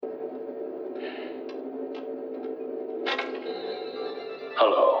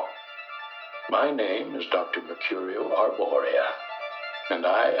Hello. My name is Dr. Mercurio Arboria, and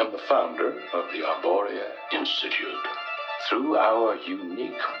I am the founder of the Arboria Institute. Through our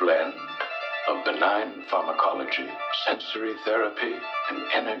unique blend of benign pharmacology, sensory therapy, and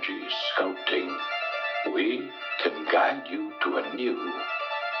energy sculpting, we can guide you to a new,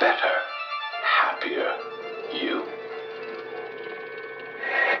 better, happier you.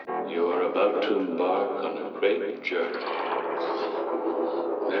 You are about to embark on a great journey.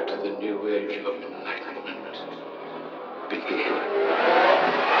 Let the new age of enlightenment begin.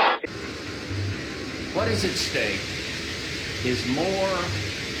 What is at stake is more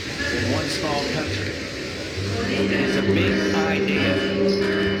than one small country. It is a big idea,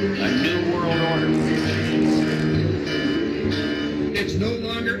 a new world order. It's no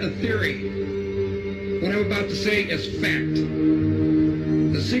longer a theory. What I'm about to say is fact.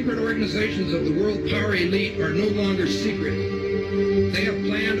 The secret organizations of the world power elite are no longer secret. They have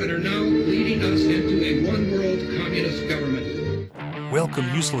planned and are now leading us into a one-world communist government.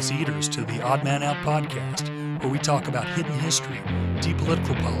 Welcome, useless eaters, to the Odd Man Out podcast, where we talk about hidden history, deep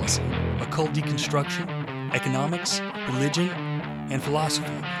political policy, occult deconstruction, economics, religion, and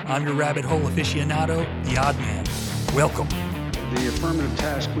philosophy. I'm your rabbit hole aficionado, the Odd Man. Welcome. The affirmative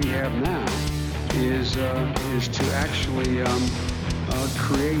task we have now is to actually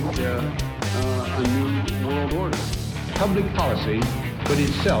create a new world order. Public policy could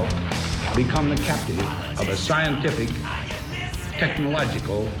itself become the captive of a scientific,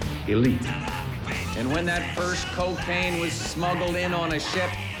 technological elite. And when that first cocaine was smuggled in on a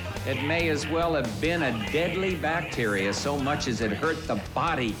ship, it may as well have been a deadly bacteria so much as it hurt the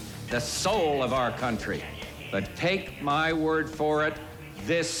body, the soul of our country. But take my word for it,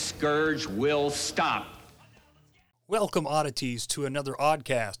 this scourge will stop. Welcome, oddities, to another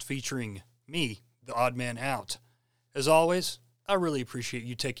Oddcast featuring me, the Odd Man Out. As always, I really appreciate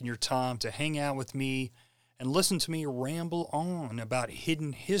you taking your time to hang out with me and listen to me ramble on about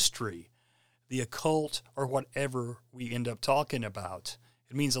hidden history, the occult, or whatever we end up talking about.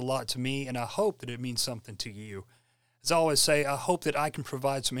 It means a lot to me, and I hope that it means something to you. As I always say, I hope that I can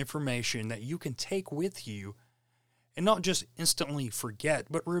provide some information that you can take with you and not just instantly forget,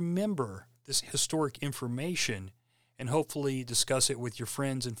 but remember this historic information and hopefully discuss it with your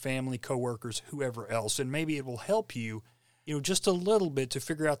friends and family, coworkers, whoever else. And maybe it will help you, just a little bit to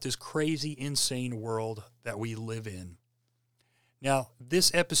figure out this crazy, insane world that we live in. Now,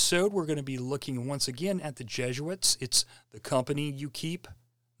 this episode, we're going to be looking once again at the Jesuits. It's The Company You Keep,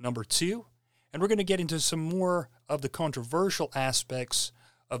 number 2. And we're going to get into some more of the controversial aspects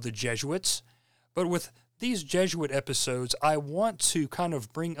of the Jesuits. But with these Jesuit episodes, I want to kind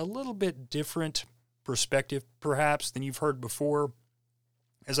of bring a little bit different perspective, perhaps, than you've heard before.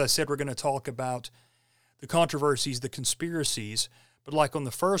 As I said, we're going to talk about the controversies, the conspiracies, but like on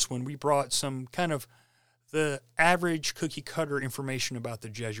the first one, we brought some kind of the average cookie-cutter information about the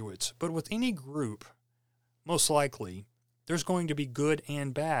Jesuits. But with any group, most likely, there's going to be good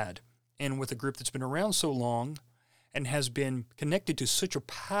and bad. And with a group that's been around so long and has been connected to such a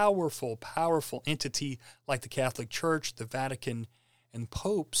powerful, powerful entity like the Catholic Church, the Vatican, and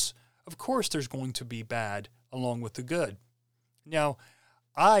popes, of course there's going to be bad along with the good. Now,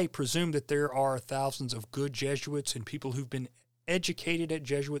 I presume that there are thousands of good Jesuits and people who've been educated at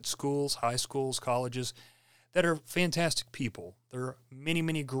Jesuit schools, high schools, colleges, that are fantastic people. There are many,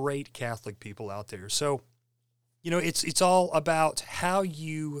 many great Catholic people out there. So, it's all about how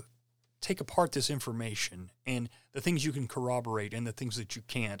you take apart this information and the things you can corroborate and the things that you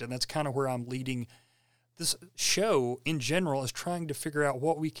can't. And that's kind of where I'm leading this show in general, is trying to figure out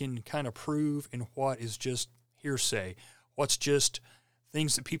what we can kind of prove and what is just hearsay, what's just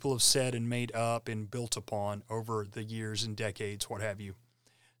things that people have said and made up and built upon over the years and decades, what have you.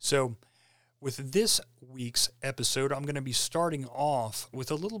 So with this week's episode, I'm going to be starting off with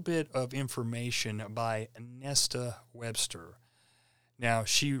a little bit of information by Nesta Webster. Now,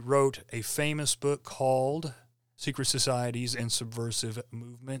 she wrote a famous book called Secret Societies and Subversive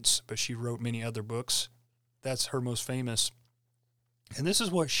Movements, but she wrote many other books. That's her most famous. And this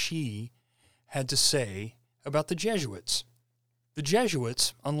is what she had to say about the Jesuits. The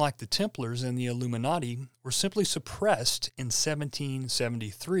Jesuits, unlike the Templars and the Illuminati, were simply suppressed in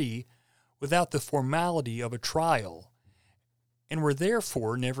 1773 without the formality of a trial, and were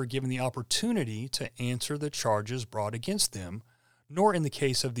therefore never given the opportunity to answer the charges brought against them, nor in the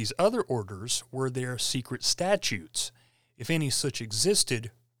case of these other orders were there secret statutes, if any such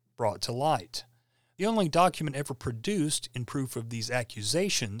existed, brought to light. The only document ever produced in proof of these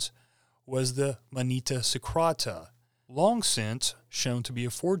accusations was the Moneta Secreta, long since shown to be a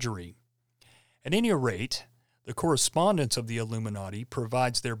forgery. At any rate, The correspondence of the Illuminati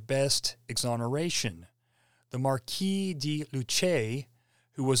provides their best exoneration. The Marquis de Lucé,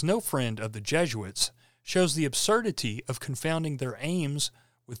 who was no friend of the Jesuits, shows the absurdity of confounding their aims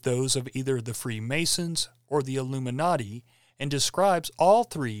with those of either the Freemasons or the Illuminati, and describes all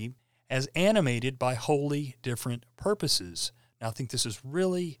three as animated by wholly different purposes. Now, I think this is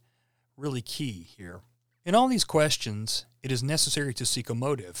really, really key here. In all these questions, it is necessary to seek a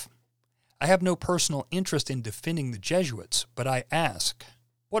motive. I have no personal interest in defending the Jesuits, but I ask,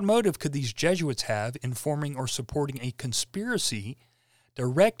 what motive could these Jesuits have in forming or supporting a conspiracy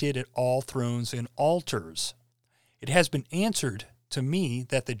directed at all thrones and altars? It has been answered to me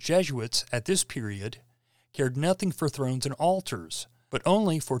that the Jesuits at this period cared nothing for thrones and altars, but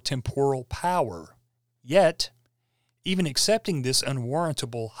only for temporal power. Yet, even accepting this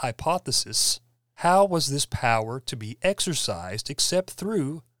unwarrantable hypothesis, how was this power to be exercised except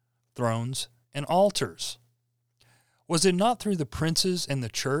through thrones and altars? Was it not through the princes and the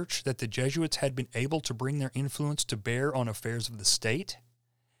church that the Jesuits had been able to bring their influence to bear on affairs of the state?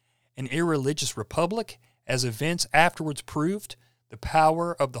 An irreligious republic, as events afterwards proved, the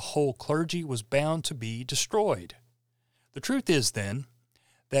power of the whole clergy was bound to be destroyed. The truth is, then,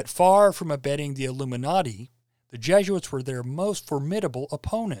 that far from abetting the Illuminati, the Jesuits were their most formidable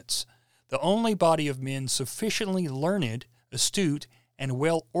opponents, the only body of men sufficiently learned, astute, and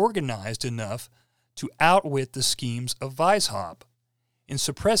well-organized enough to outwit the schemes of Weishaupt. In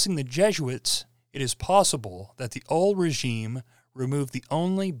suppressing the Jesuits, it is possible that the old regime removed the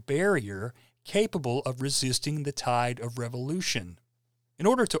only barrier capable of resisting the tide of revolution. In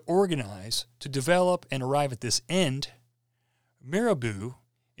order to organize, to develop, and arrive at this end, Mirabeau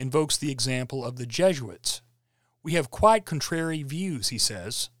invokes the example of the Jesuits. We have quite contrary views, he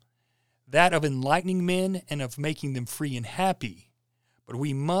says, that of enlightening men and of making them free and happy. But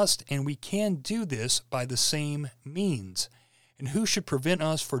we must and we can do this by the same means. And who should prevent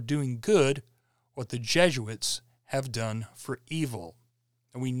us for doing good what the Jesuits have done for evil?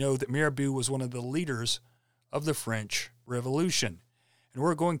 And we know that Mirabeau was one of the leaders of the French Revolution. And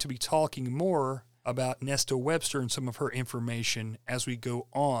we're going to be talking more about Nesta Webster and some of her information as we go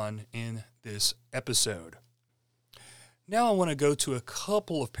on in this episode. Now I want to go to a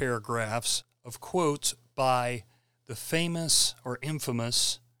couple of paragraphs of quotes by the famous or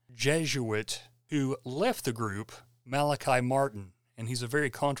infamous Jesuit who left the group, Malachi Martin. And he's a very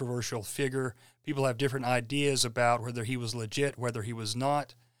controversial figure. People have different ideas about whether he was legit, whether he was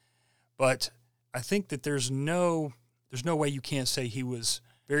not. But I think that there's no way you can't say he was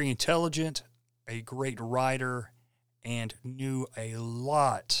very intelligent, a great writer, and knew a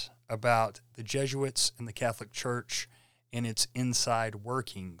lot about the Jesuits and the Catholic Church and its inside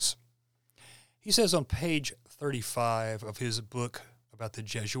workings. He says on page 35 of his book about the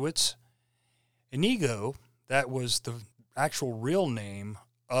Jesuits, Inigo, that was the actual real name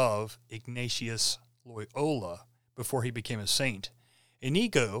of Ignatius Loyola before he became a saint.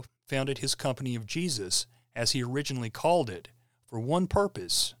 Inigo founded his Company of Jesus, as he originally called it, for one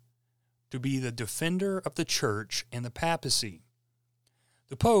purpose, to be the defender of the church and the papacy.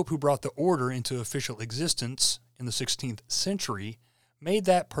 The Pope, who brought the order into official existence in the 16th century, made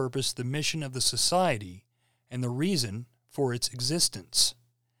that purpose the mission of the society and the reason for its existence.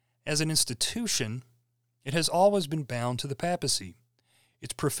 As an institution, it has always been bound to the papacy.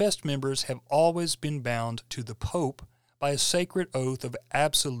 Its professed members have always been bound to the Pope by a sacred oath of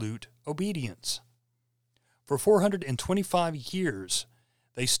absolute obedience. For 425 years,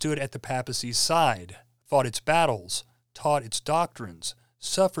 they stood at the papacy's side, fought its battles, taught its doctrines,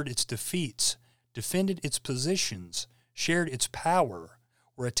 suffered its defeats, defended its positions, shared its power,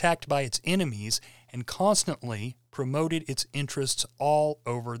 were attacked by its enemies, and constantly promoted its interests all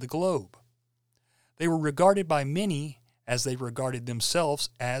over the globe. They were regarded by many as they regarded themselves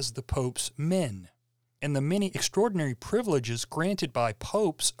as the Pope's men, and the many extraordinary privileges granted by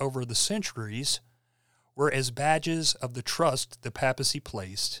popes over the centuries were as badges of the trust the papacy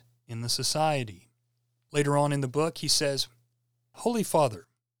placed in the society. Later on in the book, he says, Holy Father,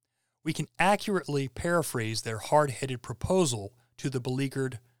 we can accurately paraphrase their hard-headed proposal to the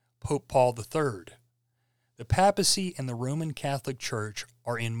beleaguered Pope Paul III. The papacy and the Roman Catholic Church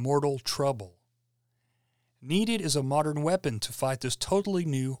are in mortal trouble. Needed is a modern weapon to fight this totally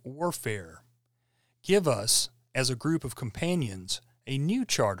new warfare. Give us, as a group of companions, a new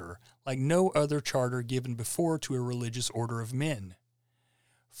charter like no other charter given before to a religious order of men.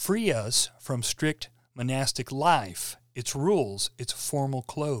 Free us from strict monastic life, its rules, its formal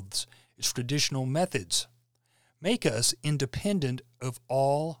clothes, its traditional methods. Make us independent of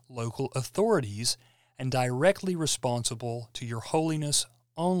all local authorities and directly responsible to your holiness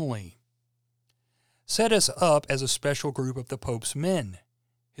only. set us up as a special group of the Pope's men,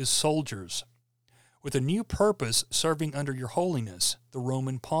 his soldiers, with a new purpose serving under your holiness, the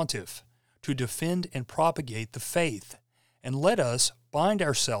Roman pontiff, to defend and propagate the faith, and let us bind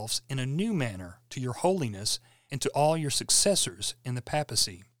ourselves in a new manner to your holiness and to all your successors in the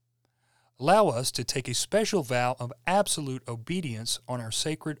papacy. Allow us to take a special vow of absolute obedience on our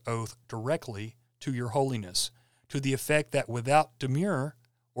sacred oath directly to your holiness, to the effect that without demur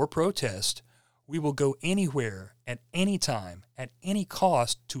or protest, we will go anywhere, at any time, at any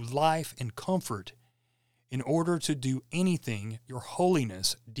cost to life and comfort, in order to do anything your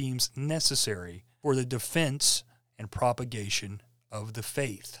holiness deems necessary for the defense and propagation of the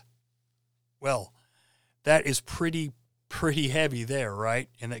faith. Well, that is pretty heavy there, right?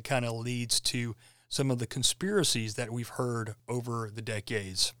 And that kind of leads to some of the conspiracies that we've heard over the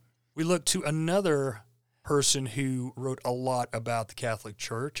decades. We look to another person who wrote a lot about the Catholic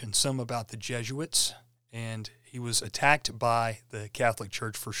Church and some about the Jesuits, and he was attacked by the Catholic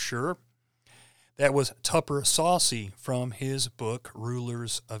Church for sure. That was Tupper Saucy from his book,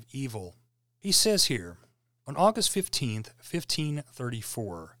 Rulers of Evil. He says here, on August 15th,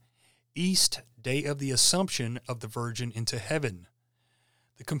 1534, East Day of the Assumption of the Virgin into Heaven,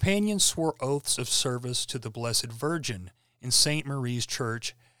 the companions swore oaths of service to the Blessed Virgin in St. Marie's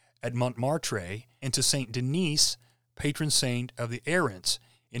Church at Montmartre and to St. Denis, patron saint of the errants,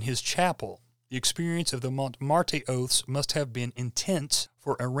 in his chapel. The experience of the Montmartre oaths must have been intense,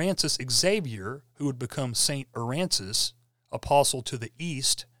 for Aransas Xavier, who would become St. Aransas, apostle to the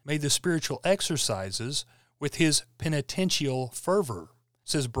East, made the spiritual exercises with his penitential fervor,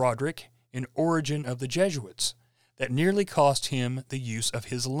 says Broderick in Origin of the Jesuits, that nearly cost him the use of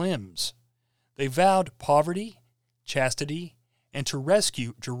his limbs. They vowed poverty, chastity, and to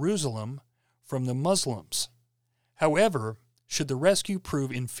rescue Jerusalem from the Muslims. However, should the rescue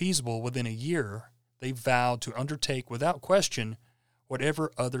prove infeasible within a year, they vowed to undertake without question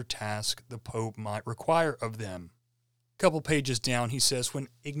whatever other task the Pope might require of them. A couple pages down, he says, when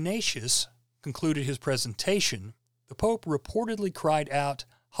Ignatius concluded his presentation, the Pope reportedly cried out,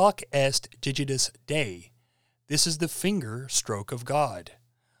 Hoc est digitus Dei. This is the finger stroke of God.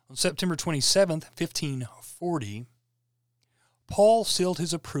 On September 27th, 1540, Paul sealed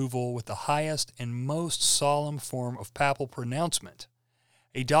his approval with the highest and most solemn form of papal pronouncement,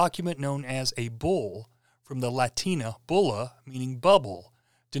 a document known as a bull, from the Latina bulla, meaning bubble,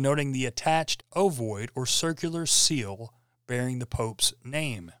 denoting the attached ovoid or circular seal bearing the Pope's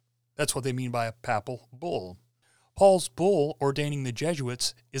name. That's what they mean by a papal bull. Paul's bull ordaining the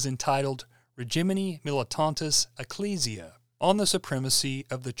Jesuits is entitled Regimini Militantis Ecclesia, on the supremacy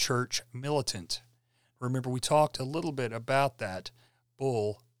of the Church Militant. Remember, we talked a little bit about that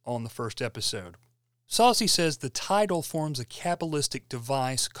bull on the first episode. Saucy says the title forms a Kabbalistic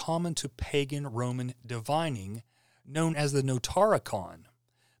device common to pagan Roman divining, known as the Notaricon.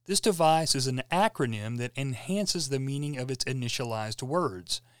 This device is an acronym that enhances the meaning of its initialized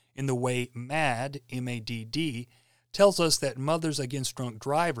words, in the way MADD, M-A-D-D, tells us that Mothers Against Drunk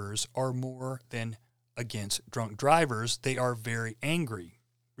Drivers are more than against drunk drivers, they are very angry.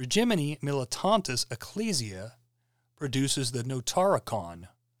 Regimini Militantis Ecclesia produces the Notaricon,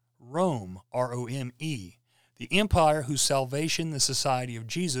 Rome, R-O-M-E, the empire whose salvation the Society of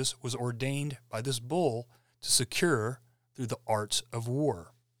Jesus was ordained by this bull to secure through the arts of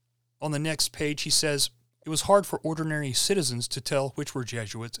war. On the next page, he says, it was hard for ordinary citizens to tell which were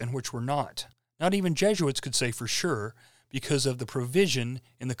Jesuits and which were not. Not even Jesuits could say for sure because of the provision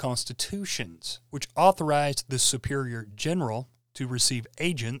in the constitutions, which authorized the superior general to receive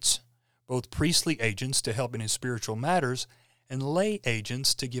agents, both priestly agents to help in his spiritual matters, and lay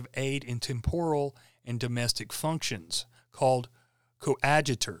agents to give aid in temporal and domestic functions, called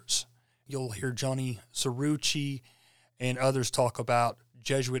coadjutors. You'll hear Johnny Cerrucci and others talk about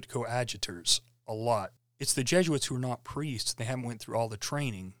Jesuit coadjutors a lot. It's the Jesuits who are not priests. They haven't went through all the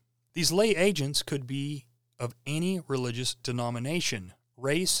training. These lay agents could be of any religious denomination,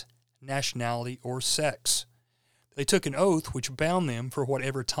 race, nationality, or sex. They took an oath which bound them for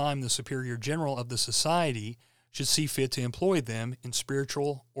whatever time the superior general of the society should see fit to employ them in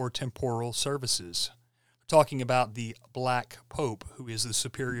spiritual or temporal services. We're talking about the Black Pope, who is the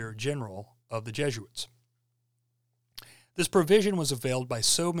superior general of the Jesuits. This provision was availed by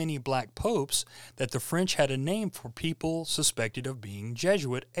so many black popes that the French had a name for people suspected of being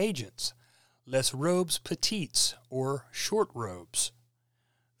Jesuit agents, les robes petites, or short robes.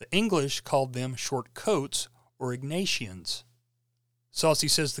 The English called them short coats, or Ignatians. Saucy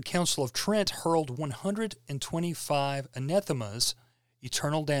says the Council of Trent hurled 125 anathemas,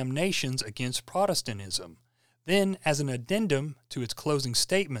 eternal damnations, against Protestantism. Then, as an addendum to its closing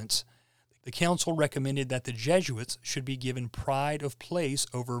statements, the The council recommended that the Jesuits should be given pride of place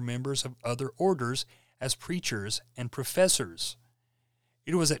over members of other orders as preachers and professors.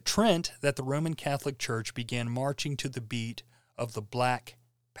 It was at Trent that the Roman Catholic Church began marching to the beat of the Black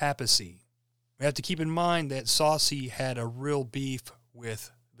Papacy. We have to keep in mind that Saucy had a real beef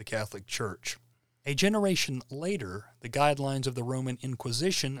with the Catholic Church. A generation later, the guidelines of the Roman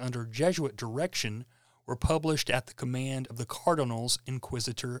Inquisition under Jesuit direction were published at the command of the Cardinal's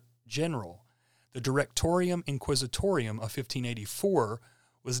Inquisitor General. The Directorium Inquisitorium of 1584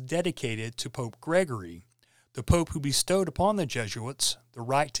 was dedicated to Pope Gregory, the pope who bestowed upon the Jesuits the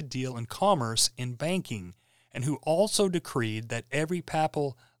right to deal in commerce and banking, and who also decreed that every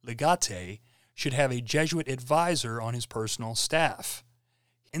papal legate should have a Jesuit advisor on his personal staff.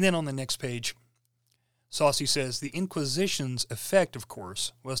 And then on the next page, Saucy says, the Inquisition's effect, of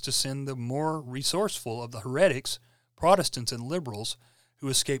course, was to send the more resourceful of the heretics, Protestants and liberals, who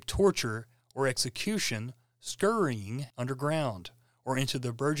escaped torture or execution, scurrying underground, or into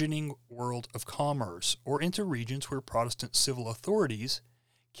the burgeoning world of commerce, or into regions where Protestant civil authorities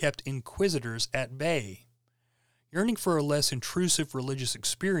kept inquisitors at bay. Yearning for a less intrusive religious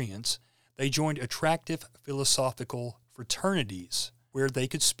experience, they joined attractive philosophical fraternities, where they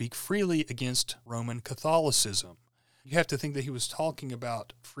could speak freely against Roman Catholicism. You have to think that he was talking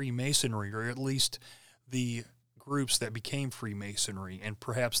about Freemasonry, or at least the groups that became Freemasonry, and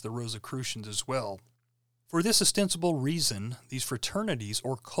perhaps the Rosicrucians as well. For this ostensible reason, these fraternities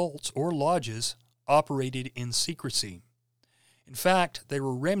or cults or lodges operated in secrecy. In fact, they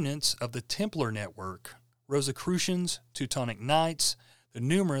were remnants of the Templar network, Rosicrucians, Teutonic Knights, the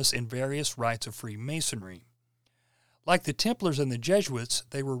numerous and various rites of Freemasonry. Like the Templars and the Jesuits,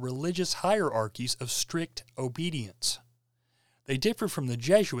 they were religious hierarchies of strict obedience. They differed from the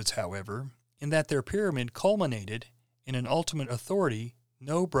Jesuits, however, in that their pyramid culminated in an ultimate authority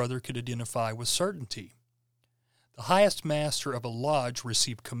no brother could identify with certainty. The highest master of a lodge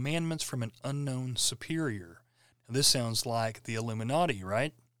received commandments from an unknown superior. Now, this sounds like the Illuminati,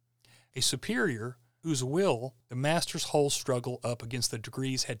 right? A superior whose will the master's whole struggle up against the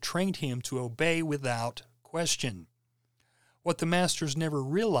degrees had trained him to obey without question. What the masters never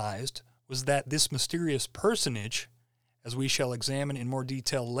realized was that this mysterious personage, as we shall examine in more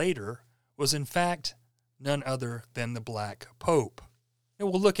detail later, was in fact none other than the Black Pope.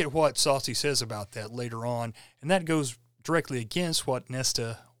 And we'll look at what Saucy says about that later on, and that goes directly against what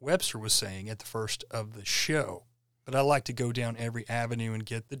Nesta Webster was saying at the first of the show. But I like to go down every avenue and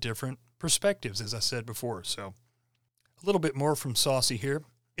get the different perspectives, as I said before. So a little bit more from Saucy here.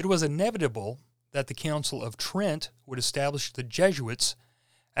 It was inevitable that the Council of Trent would establish the Jesuits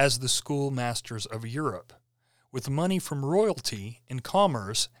as the schoolmasters of Europe, with money from royalty and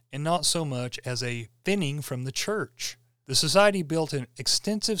commerce, and not so much as a thinning from the church. The society built an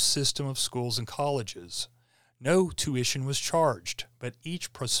extensive system of schools and colleges. No tuition was charged, but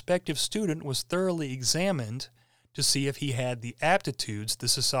each prospective student was thoroughly examined to see if he had the aptitudes the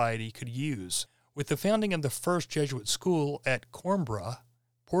society could use. With the founding of the first Jesuit school at Coimbra,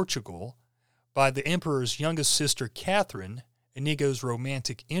 Portugal, by the emperor's youngest sister Catherine, Inigo's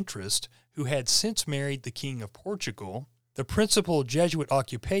romantic interest, who had since married the King of Portugal, the principal Jesuit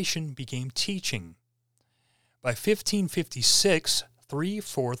occupation became teaching. By 1556,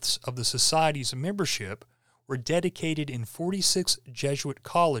 3/4 of the society's membership were dedicated in 46 Jesuit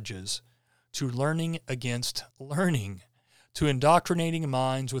colleges to learning against learning, to indoctrinating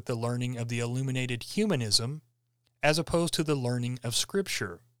minds with the learning of the illuminated humanism, as opposed to the learning of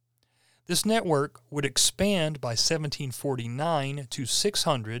Scripture. This network would expand by 1749 to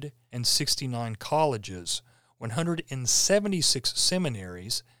 669 colleges, 176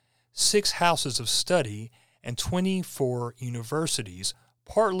 seminaries, 6 houses of study, and 24 universities,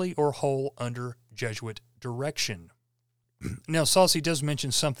 partly or whole under Jesuit direction. Now, Saucy does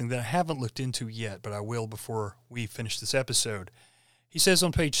mention something that I haven't looked into yet, but I will before we finish this episode. He says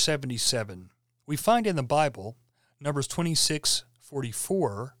on page 77, we find in the Bible, Numbers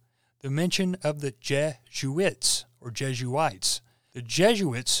 26:44, the mention of the Jesuits, or Jesuites. The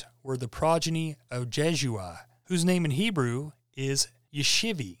Jesuits were the progeny of Jesua, whose name in Hebrew is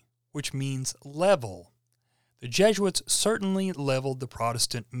Yeshivi, which means level. The Jesuits certainly leveled the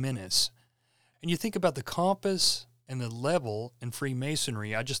Protestant menace. And you think about the compass and the level in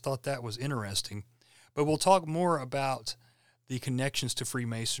Freemasonry, I just thought that was interesting. But we'll talk more about the connections to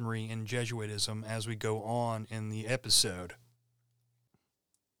Freemasonry and Jesuitism as we go on in the episode.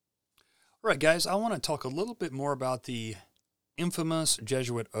 All right, guys, I want to talk a little bit more about the infamous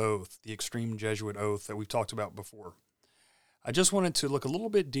Jesuit oath, the extreme Jesuit oath that we've talked about before. I just wanted to look a little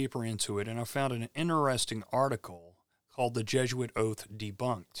bit deeper into it, and I found an interesting article called The Jesuit Oath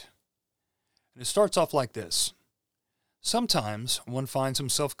Debunked. And it starts off like this. Sometimes one finds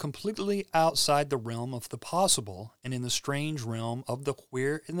himself completely outside the realm of the possible and in the strange realm of the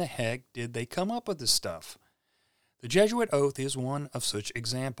where in the heck did they come up with this stuff? The Jesuit oath is one of such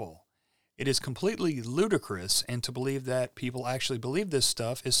example. It is completely ludicrous, and to believe that people actually believe this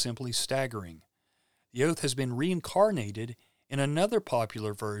stuff is simply staggering. The oath has been reincarnated in another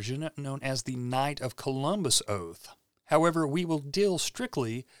popular version known as the Knight of Columbus Oath. However, we will deal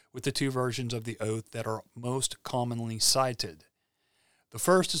strictly with the two versions of the oath that are most commonly cited. The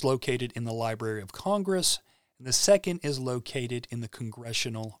first is located in the Library of Congress, and the second is located in the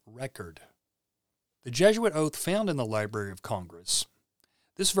Congressional Record. The Jesuit oath found in the Library of Congress.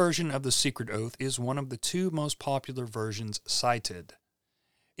 This version of the secret oath is one of the two most popular versions cited.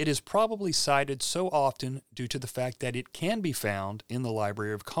 It is probably cited so often due to the fact that it can be found in the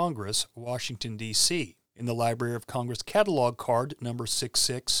Library of Congress, Washington, D.C., in the Library of Congress Catalog Card number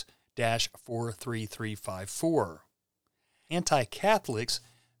 66-43354. Anti-Catholics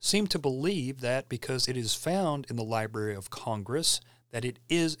seem to believe that because it is found in the Library of Congress, that it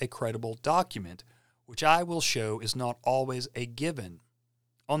is a credible document, which I will show is not always a given.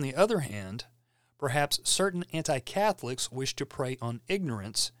 On the other hand, perhaps certain anti-Catholics wish to prey on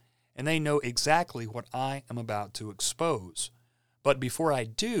ignorance, and they know exactly what I am about to expose. But before I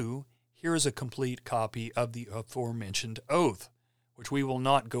do, here is a complete copy of the aforementioned oath, which we will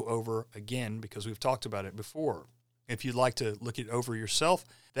not go over again because we've talked about it before. If you'd like to look it over yourself,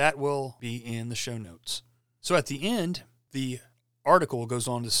 that will be in the show notes. So at the end, the article goes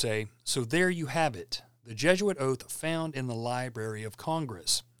on to say, so there you have it, the Jesuit oath found in the Library of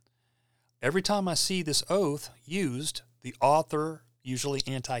Congress. Every time I see this oath used, the author, usually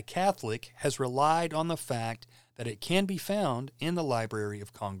anti-Catholic, has relied on the fact that it can be found in the Library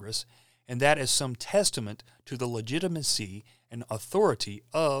of Congress, and that is some testament to the legitimacy and authority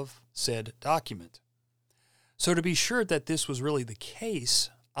of said document. So to be sure that this was really the case,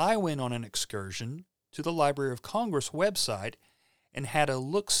 I went on an excursion to the Library of Congress website and had a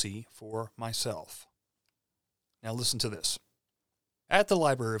look-see for myself. Now listen to this. At the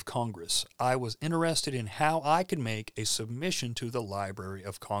Library of Congress, I was interested in how I could make a submission to the Library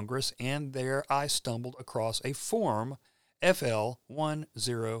of Congress, and there I stumbled across a form, FL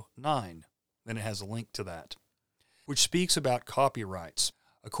 109, then it has a link to that, which speaks about copyrights.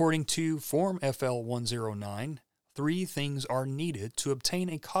 According to Form FL 109, 3 things are needed to obtain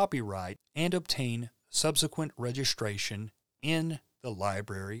a copyright and obtain subsequent registration in the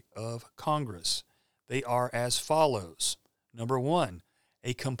Library of Congress. They are as follows. Number 1,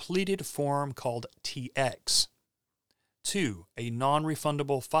 a completed form called TX. 2, a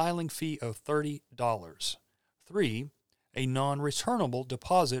non-refundable filing fee of $30. 3, a non-returnable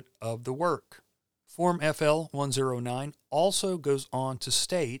deposit of the work. Form FL 109 also goes on to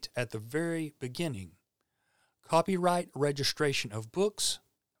state at the very beginning, copyright registration of books,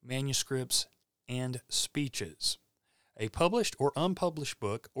 manuscripts, and speeches. A published or unpublished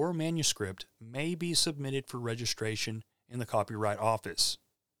book or manuscript may be submitted for registration in the Copyright Office.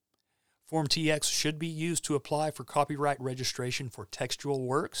 Form TX should be used to apply for copyright registration for textual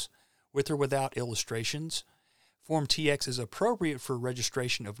works, with or without illustrations. Form TX is appropriate for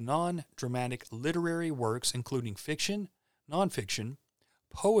registration of non-dramatic literary works, including fiction, nonfiction,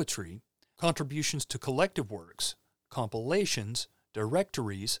 poetry, contributions to collective works, compilations,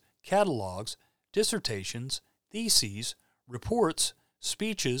 directories, catalogs, dissertations, theses, reports,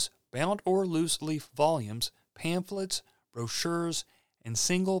 speeches, bound or loose-leaf volumes, pamphlets, brochures, and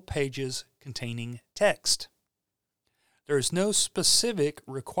single pages containing text. There is no specific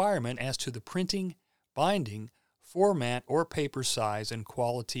requirement as to the printing, binding, format, or paper size and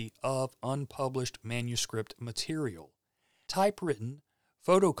quality of unpublished manuscript material. Typewritten,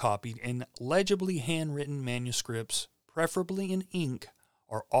 photocopied, and legibly handwritten manuscripts, preferably in ink,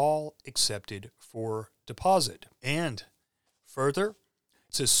 are all accepted for deposit. And further,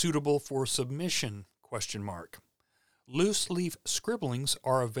 it says suitable for submission, ? Loose leaf scribblings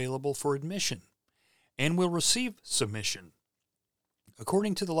are available for admission and will receive submission.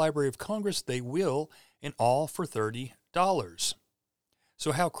 According to the Library of Congress, they will, and all for $30.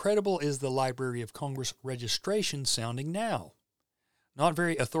 So how credible is the Library of Congress registration sounding now? Not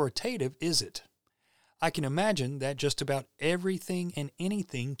very authoritative, is it? I can imagine that just about everything and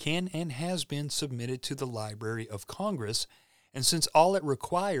anything can and has been submitted to the Library of Congress, and since all it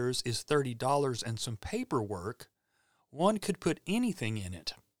requires is $30 and some paperwork, one could put anything in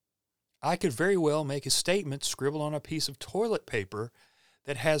it. I could very well make a statement scribbled on a piece of toilet paper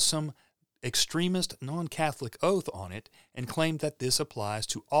that has some extremist non-Catholic oath on it and claim that this applies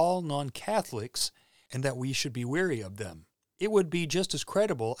to all non-Catholics and that we should be wary of them. It would be just as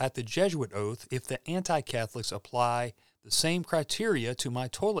credible at the Jesuit oath if the anti-Catholics apply the same criteria to my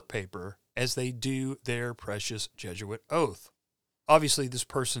toilet paper as they do their precious Jesuit oath. Obviously, this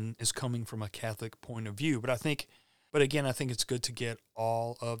person is coming from a Catholic point of view, but again, I think it's good to get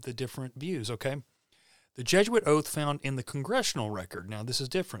all of the different views, okay? The Jesuit oath found in the Congressional Record. Now, this is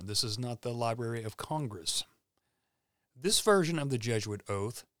different. This is not the Library of Congress. This version of the Jesuit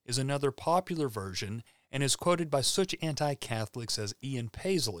oath is another popular version and is quoted by such anti-Catholics as Ian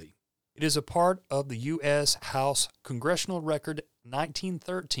Paisley. It is a part of the U.S. House Congressional Record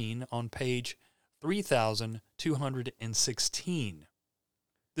 1913 on page 3216.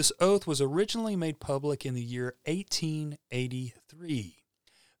 This oath was originally made public in the year 1883.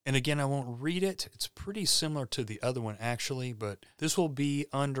 And again, I won't read it. It's pretty similar to the other one, actually, but this will be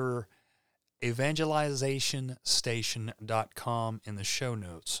under evangelizationstation.com in the show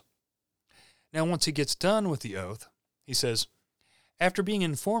notes. Now, once he gets done with the oath, he says, after being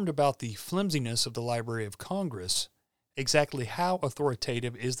informed about the flimsiness of the Library of Congress, exactly how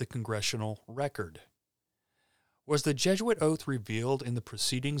authoritative is the Congressional Record? Was the Jesuit oath revealed in the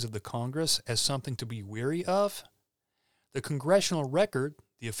proceedings of the Congress as something to be weary of? The Congressional Record,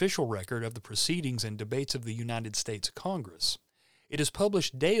 the official record of the proceedings and debates of the United States Congress. It is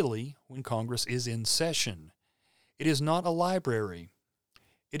published daily when Congress is in session. It is not a library.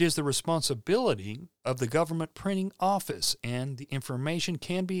 It is the responsibility of the government printing office, and the information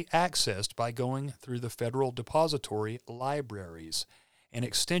can be accessed by going through the Federal Depository Libraries, an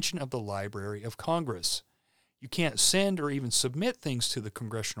extension of the Library of Congress. You can't send or even submit things to the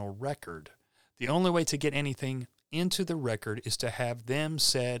Congressional Record. The only way to get anything into the record is to have them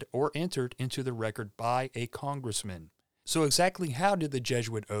said or entered into the record by a congressman. So exactly how did the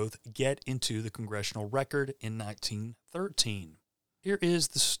Jesuit oath get into the Congressional Record in 1913? Here is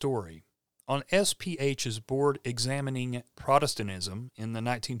the story. On SPH's board examining Protestantism in the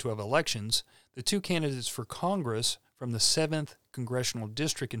 1912 elections, the two candidates for Congress from the 7th Congressional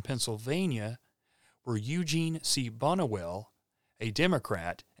District in Pennsylvania were Eugene C. Bonnewell, a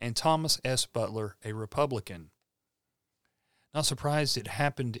Democrat, and Thomas S. Butler, a Republican. Not surprised it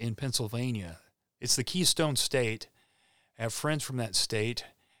happened in Pennsylvania. It's the Keystone State. I have friends from that state,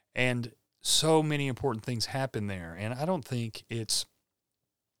 and so many important things happen there. And I don't think it's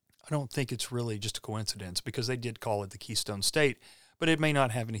really just a coincidence, because they did call it the Keystone State, but it may not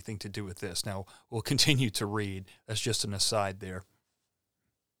have anything to do with this. Now, we'll continue to read. That's just an aside there.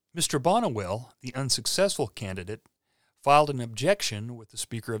 Mr. Bonnewell, the unsuccessful candidate, filed an objection with the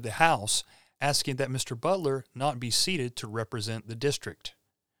Speaker of the House, asking that Mr. Butler not be seated to represent the district.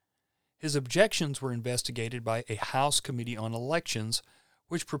 His objections were investigated by a House Committee on Elections,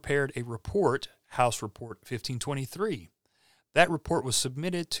 which prepared a report, House Report 1523. That report was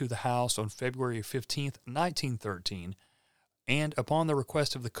submitted to the House on February 15, 1913, and upon the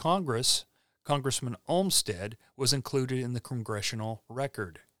request of the Congress, Congressman Olmsted was included in the Congressional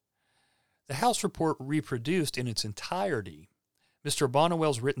Record. The House report reproduced in its entirety Mr.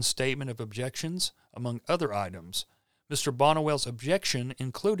 Bonnewell's written statement of objections, among other items. Mr. Bonnewell's objection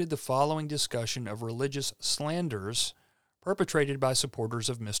included the following discussion of religious slanders perpetrated by supporters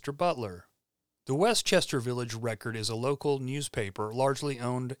of Mr. Butler. The Westchester Village Record is a local newspaper largely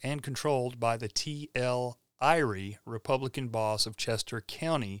owned and controlled by the T.L. Eyre, Republican boss of Chester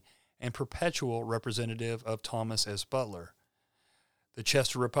County and perpetual representative of Thomas S. Butler. The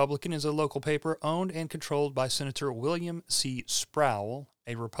Chester Republican is a local paper owned and controlled by Senator William C. Sproul,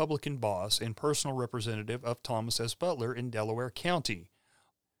 a Republican boss and personal representative of Thomas S. Butler in Delaware County.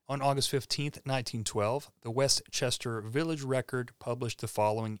 On August 15, 1912, the Westchester Village Record published the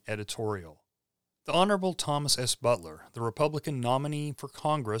following editorial. The Honorable Thomas S. Butler, the Republican nominee for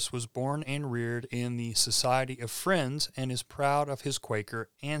Congress, was born and reared in the Society of Friends and is proud of his Quaker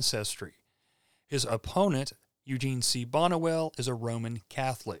ancestry. His opponent, Eugene C. Bonnewell, is a Roman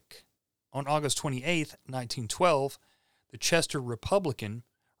Catholic. On August 28, 1912, the Chester Republican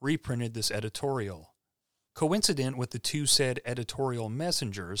reprinted this editorial. Coincident with the two said editorial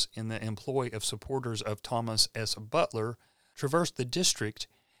messengers in the employ of supporters of Thomas S. Butler traversed the district,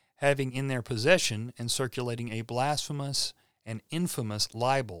 having in their possession and circulating a blasphemous and infamous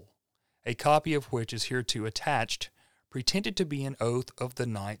libel, a copy of which is hereto attached, pretended to be an oath of the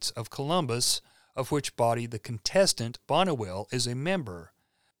Knights of Columbus, of which body the contestant, Bonnewell, is a member.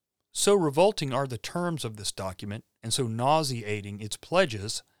 So revolting are the terms of this document, and so nauseating its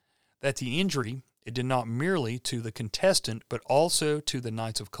pledges, that the injury, it did not merely to the contestant, but also to the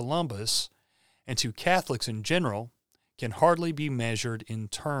Knights of Columbus, and to Catholics in general, can hardly be measured in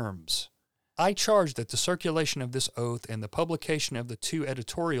terms. I charge that the circulation of this oath and the publication of the two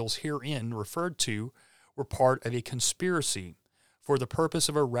editorials herein referred to were part of a conspiracy for the purpose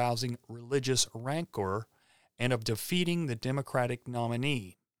of arousing religious rancor and of defeating the Democratic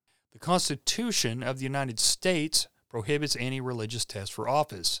nominee. The Constitution of the United States prohibits any religious test for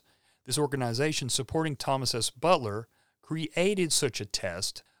office. This organization supporting Thomas S. Butler created such a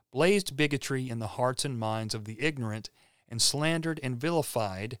test, blazed bigotry in the hearts and minds of the ignorant, and slandered and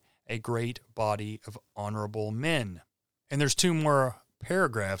vilified a great body of honorable men. And there's two more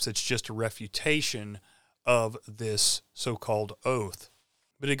paragraphs. It's just a refutation of this so-called oath.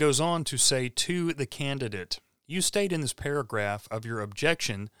 But it goes on to say to the candidate, you state in this paragraph of your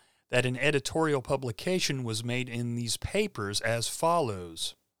objection that an editorial publication was made in these papers as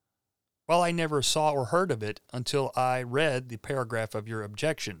follows. Well, I never saw or heard of it until I read the paragraph of your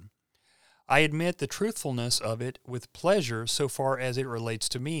objection. I admit the truthfulness of it with pleasure so far as it relates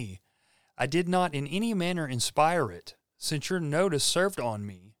to me. I did not in any manner inspire it. Since your notice served on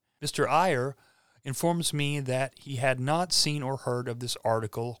me, Mr. Eyre informs me that he had not seen or heard of this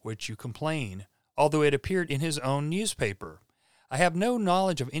article which you complain, although it appeared in his own newspaper. I have no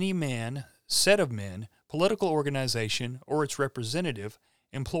knowledge of any man, set of men, political organization, or its representative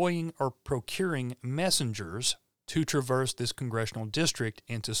employing or procuring messengers to traverse this congressional district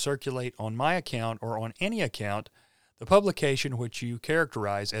and to circulate on my account or on any account the publication which you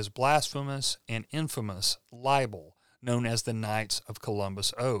characterize as blasphemous and infamous libel, known as the Knights of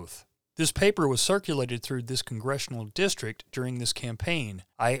Columbus Oath. This paper was circulated through this congressional district during this campaign,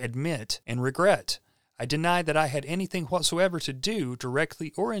 I admit and regret. I deny that I had anything whatsoever to do,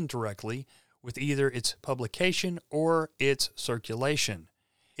 directly or indirectly, with either its publication or its circulation.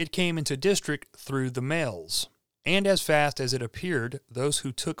 It came into district through the mails, and as fast as it appeared, those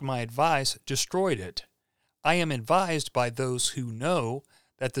who took my advice destroyed it. I am advised by those who know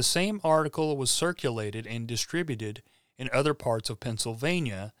that the same article was circulated and distributed in other parts of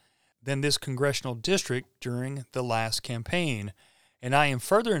Pennsylvania than this congressional district during the last campaign, and I am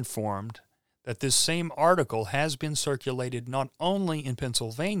further informed that this same article has been circulated not only in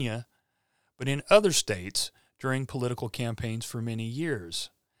Pennsylvania, but in other states during political campaigns for many years.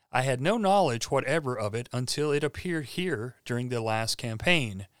 I had no knowledge whatever of it until it appeared here during the last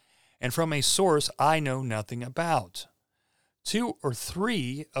campaign, and from a source I know nothing about. 2 or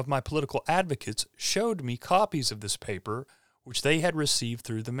 3 of my political advocates showed me copies of this paper which they had received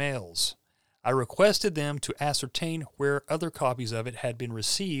through the mails. I requested them to ascertain where other copies of it had been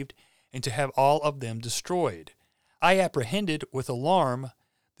received and to have all of them destroyed. I apprehended with alarm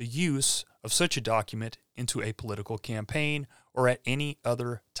the use of such a document into a political campaign or at any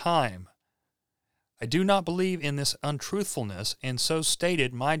other time. I do not believe in this untruthfulness, and so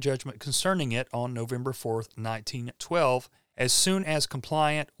stated my judgment concerning it on November 4th, 1912, as soon as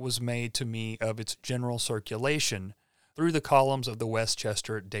compliant was made to me of its general circulation through the columns of the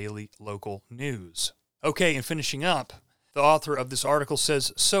Westchester Daily Local News. Okay, and finishing up, the author of this article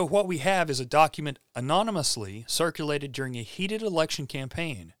says, so what we have is a document anonymously circulated during a heated election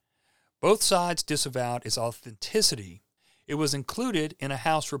campaign. Both sides disavowed its authenticity. It was included in a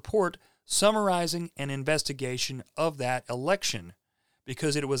House report summarizing an investigation of that election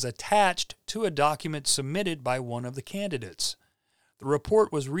because it was attached to a document submitted by one of the candidates. The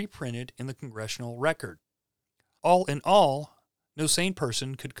report was reprinted in the Congressional Record. All in all, no sane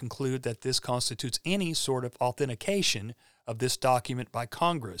person could conclude that this constitutes any sort of authentication of this document by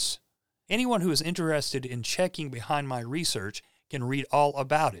Congress. Anyone who is interested in checking behind my research can read all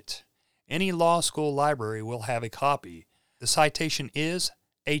about it. Any law school library will have a copy. The citation is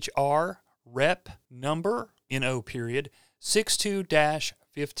H.R. Rep. Number, N.O. period,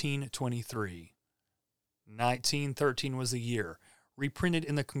 62-1523. 1913 was the year. Reprinted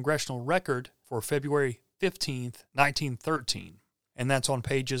in the Congressional Record for February 15th, 1913. And that's on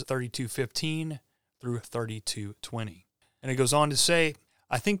pages 3215 through 3220. And it goes on to say,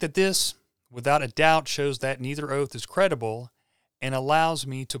 I think that this, without a doubt, shows that neither oath is credible and allows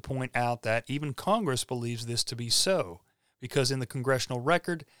me to point out that even Congress believes this to be so, because in the Congressional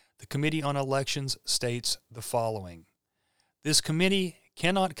Record, the Committee on Elections states the following. This committee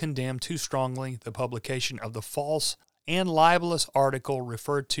cannot condemn too strongly the publication of the false and libelous article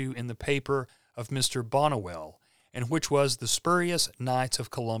referred to in the paper of Mr. Bonnewell, and which was the spurious Knights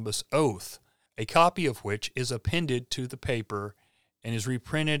of Columbus Oath, a copy of which is appended to the paper and is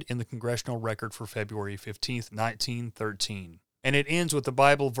reprinted in the Congressional Record for February 15th, 1913. And it ends with the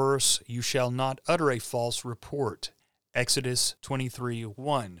Bible verse, you shall not utter a false report, Exodus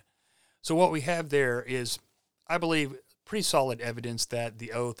 23:1. So what we have there is, I believe, pretty solid evidence that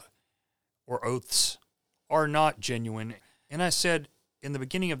the oath or oaths are not genuine. And I said in the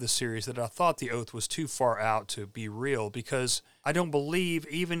beginning of the series that I thought the oath was too far out to be real because I don't believe,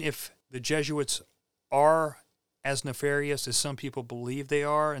 even if the Jesuits are as nefarious as some people believe they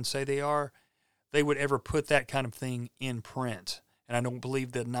are and say they are, they would ever put that kind of thing in print. And I don't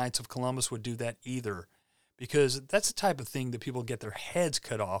believe the Knights of Columbus would do that either, because that's the type of thing that people get their heads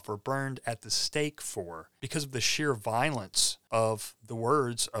cut off or burned at the stake for because of the sheer violence of the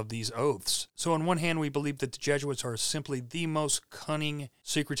words of these oaths. So on one hand, we believe that the Jesuits are simply the most cunning,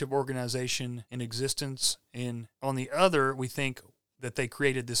 secretive organization in existence. And on the other, we think that they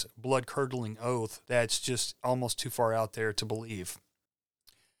created this blood-curdling oath that's just almost too far out there to believe.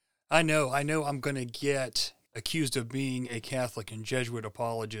 I know I'm going to get accused of being a Catholic and Jesuit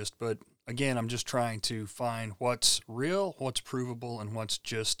apologist, but again, I'm just trying to find what's real, what's provable, and what's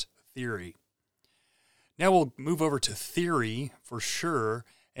just theory. Now we'll move over to theory for sure,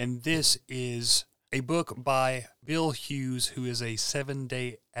 and this is a book by Bill Hughes, who is a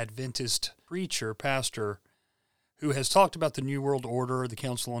Seventh-day Adventist preacher, pastor, who has talked about the New World Order, the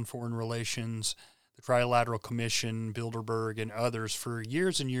Council on Foreign Relations, the Trilateral Commission, Bilderberg, and others for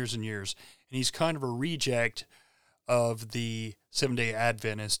years and years and years. And he's kind of a reject of the Seventh-day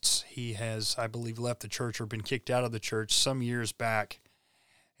Adventists. He has, I believe, left the church or been kicked out of the church some years back.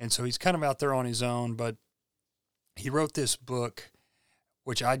 And so he's kind of out there on his own, but he wrote this book,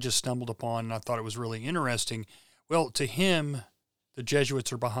 which I just stumbled upon, and I thought it was really interesting. Well, to him, the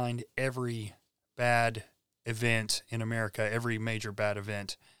Jesuits are behind every bad event in America, every major bad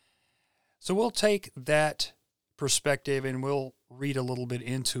event. So we'll take that perspective and we'll read a little bit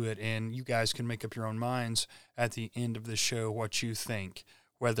into it, and you guys can make up your own minds at the end of the show what you think,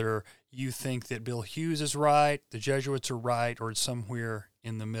 whether you think that Bill Hughes is right, the Jesuits are right, or it's somewhere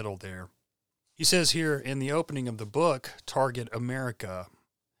in the middle there. He says here in the opening of the book, Target America,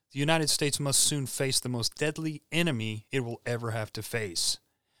 the United States must soon face the most deadly enemy it will ever have to face.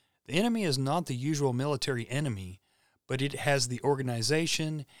 The enemy is not the usual military enemy, but it has the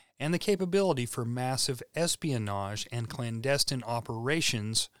organization and the capability for massive espionage and clandestine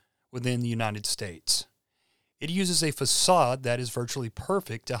operations within the United States. It uses a facade that is virtually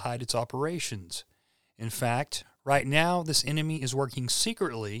perfect to hide its operations. In fact, right now, this enemy is working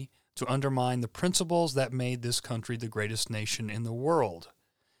secretly to undermine the principles that made this country the greatest nation in the world.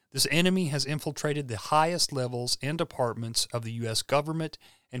 This enemy has infiltrated the highest levels and departments of the U.S. government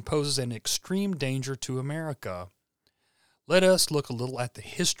and poses an extreme danger to America. Let us look a little at the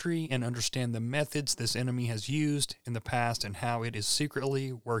history and understand the methods this enemy has used in the past and how it is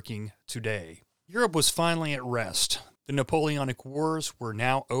secretly working today. Europe was finally at rest. The Napoleonic Wars were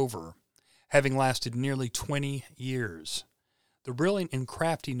now over, having lasted nearly 20 years. The brilliant and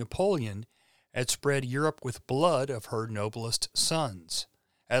crafty Napoleon had spread Europe with blood of her noblest sons.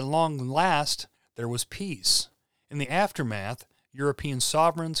 At long last, there was peace. In the aftermath, European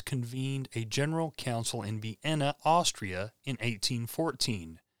sovereigns convened a general council in Vienna, Austria, in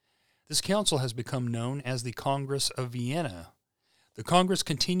 1814. This council has become known as the Congress of Vienna. The Congress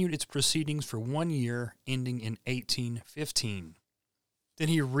continued its proceedings for 1 year, ending in 1815. Then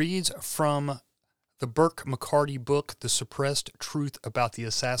he reads from the Burke McCarty book, The Suppressed Truth About the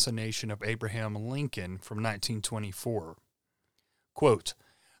Assassination of Abraham Lincoln, from 1924. Quote,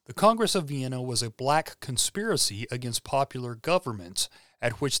 "The Congress of Vienna was a black conspiracy against popular governments,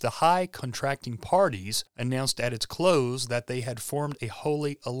 at which the high contracting parties announced at its close that they had formed a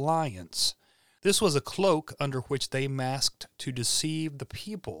holy alliance. This was a cloak under which they masked to deceive the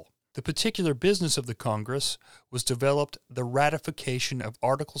people. The particular business of the Congress was developed the ratification of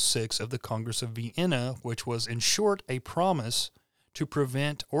Article 6 of the Congress of Vienna, which was in short a promise to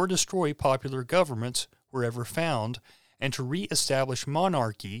prevent or destroy popular governments wherever found, and to re-establish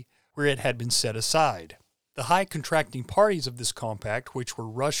monarchy where it had been set aside. The high contracting parties of this compact, which were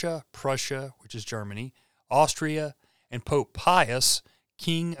Russia, Prussia, which is Germany, Austria, and Pope Pius,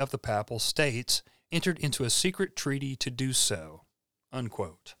 King of the Papal States, entered into a secret treaty to do so."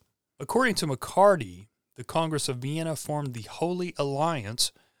 Unquote. According to McCarty, the Congress of Vienna formed the Holy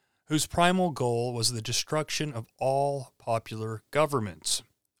Alliance, whose primal goal was the destruction of all popular governments.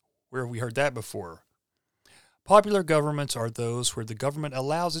 Where have we heard that before? Popular governments are those where the government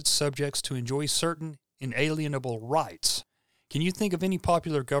allows its subjects to enjoy certain inalienable rights. Can you think of any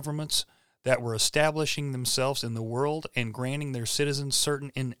popular governments that were establishing themselves in the world and granting their citizens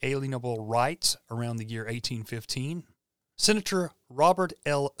certain inalienable rights around the year 1815? Senator Robert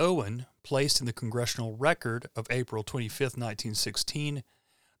L. Owen placed in the Congressional Record of April 25, 1916,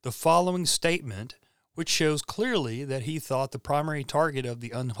 the following statement, which shows clearly that he thought the primary target of the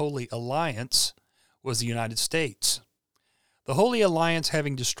Unholy Alliance was the United States. The Holy Alliance,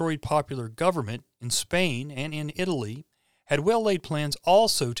 having destroyed popular government in Spain and in Italy, had well-laid plans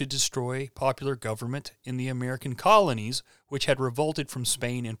also to destroy popular government in the American colonies, which had revolted from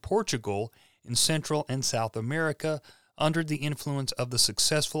Spain and Portugal in Central and South America under the influence of the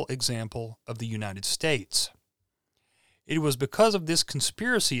successful example of the United States. It was because of this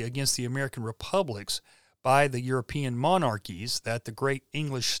conspiracy against the American republics by the European monarchies that the great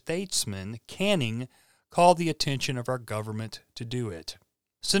English statesman Canning called the attention of our government to do it.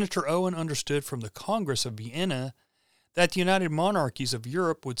 Senator Owen understood from the Congress of Vienna that the United Monarchies of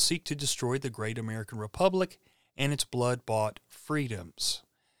Europe would seek to destroy the great American Republic and its blood-bought freedoms.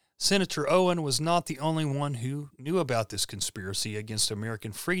 Senator Owen was not the only one who knew about this conspiracy against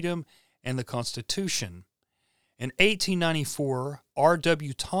American freedom and the Constitution. In 1894,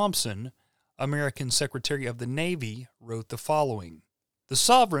 R.W. Thompson, American Secretary of the Navy, wrote the following: "The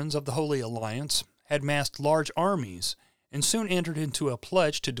sovereigns of the Holy Alliance had massed large armies and soon entered into a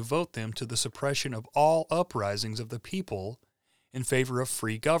pledge to devote them to the suppression of all uprisings of the people in favor of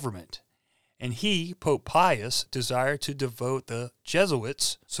free government. And he, Pope Pius, desired to devote the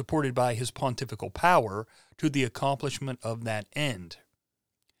Jesuits, supported by his pontifical power, to the accomplishment of that end.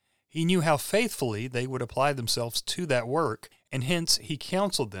 He knew how faithfully they would apply themselves to that work, and hence he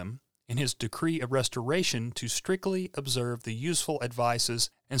counseled them, in his decree of restoration, to strictly observe the useful advices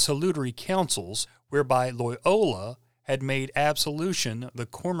and salutary counsels whereby Loyola had made absolution the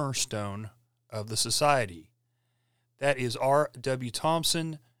cornerstone of the society." That is R.W.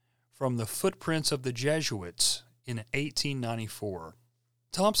 Thompson from the Footprints of the Jesuits in 1894.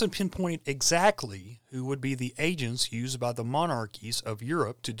 Thompson pinpointed exactly who would be the agents used by the monarchies of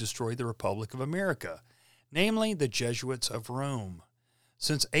Europe to destroy the Republic of America, namely the Jesuits of Rome.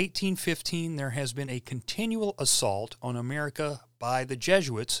 Since 1815, there has been a continual assault on America by the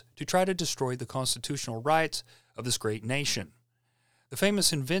Jesuits to try to destroy the constitutional rights of this great nation. The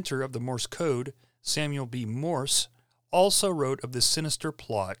famous inventor of the Morse code, Samuel B. Morse, also wrote of this sinister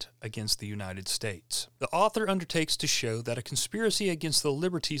plot against the United States. The author undertakes to show that a conspiracy against the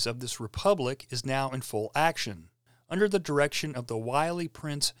liberties of this republic is now in full action, under the direction of the wily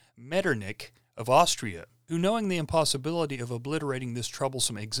Prince Metternich of Austria, who, knowing the impossibility of obliterating this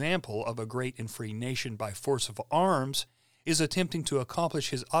troublesome example of a great and free nation by force of arms, is attempting to accomplish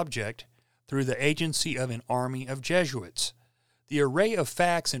his object through the agency of an army of Jesuits. The array of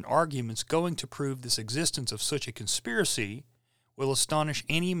facts and arguments going to prove this existence of such a conspiracy will astonish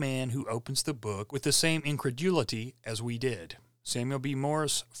any man who opens the book with the same incredulity as we did. Samuel B.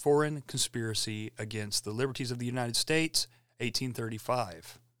 Morse, Foreign Conspiracy Against the Liberties of the United States,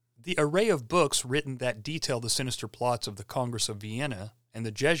 1835. The array of books written that detail the sinister plots of the Congress of Vienna and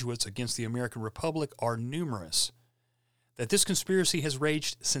the Jesuits against the American Republic are numerous. That this conspiracy has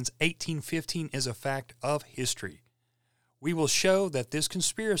raged since 1815 is a fact of history. We will show that this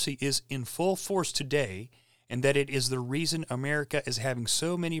conspiracy is in full force today and that it is the reason America is having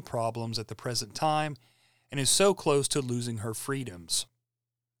so many problems at the present time and is so close to losing her freedoms.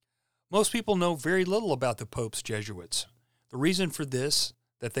 Most people know very little about the Pope's Jesuits. The reason for this,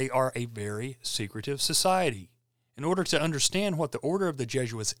 that they are a very secretive society. In order to understand what the order of the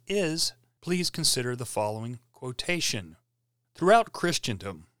Jesuits is, please consider the following quotation. "Throughout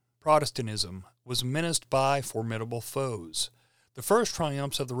Christendom, Protestantism was menaced by formidable foes. The first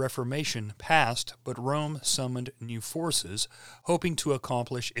triumphs of the Reformation passed, but Rome summoned new forces, hoping to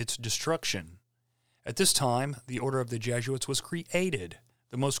accomplish its destruction. At this time, the Order of the Jesuits was created,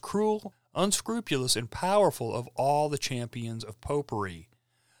 the most cruel, unscrupulous, and powerful of all the champions of popery.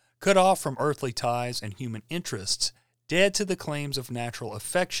 Cut off from earthly ties and human interests, dead to the claims of natural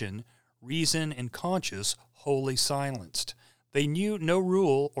affection, reason and conscience wholly silenced. They knew no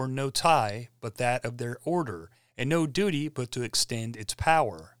rule or no tie but that of their order, and no duty but to extend its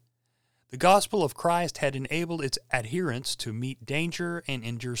power. The gospel of Christ had enabled its adherents to meet danger and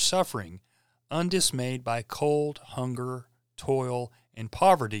endure suffering, undismayed by cold, hunger, toil, and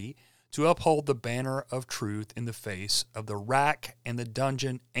poverty, to uphold the banner of truth in the face of the rack and the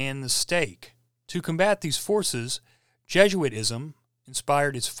dungeon and the stake. To combat these forces, Jesuitism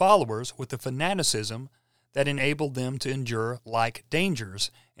inspired its followers with a fanaticism that enabled them to endure like dangers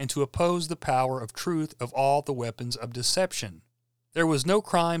and to oppose the power of truth of all the weapons of deception. There was no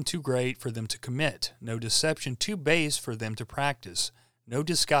crime too great for them to commit, no deception too base for them to practice, no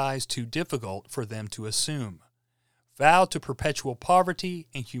disguise too difficult for them to assume. Vowed to perpetual poverty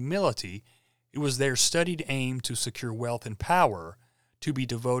and humility, it was their studied aim to secure wealth and power, to be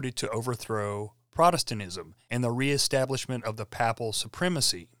devoted to overthrow Protestantism and the reestablishment of the papal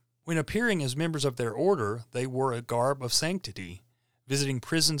supremacy. When appearing as members of their order, they wore a garb of sanctity, visiting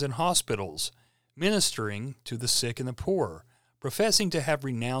prisons and hospitals, ministering to the sick and the poor, professing to have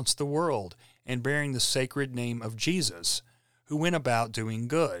renounced the world, and bearing the sacred name of Jesus, who went about doing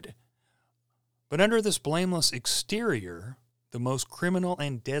good. But under this blameless exterior, the most criminal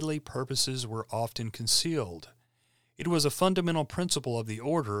and deadly purposes were often concealed. It was a fundamental principle of the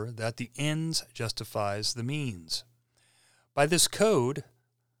order that the ends justifies the means. By this code,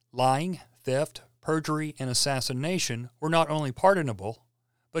 lying, theft, perjury, and assassination were not only pardonable,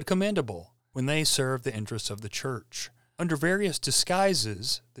 but commendable when they served the interests of the church. Under various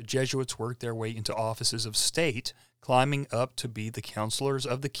disguises, the Jesuits worked their way into offices of state, climbing up to be the counselors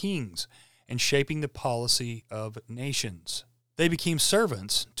of the kings and shaping the policy of nations. They became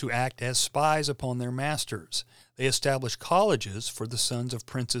servants to act as spies upon their masters. They established colleges for the sons of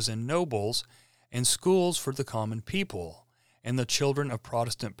princes and nobles and schools for the common people, and the children of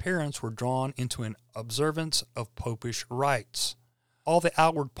Protestant parents were drawn into an observance of popish rites. All the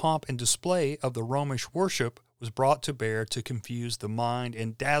outward pomp and display of the Romish worship was brought to bear to confuse the mind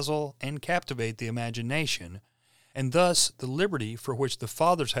and dazzle and captivate the imagination, and thus the liberty for which the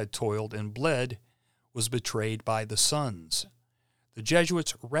fathers had toiled and bled was betrayed by the sons. The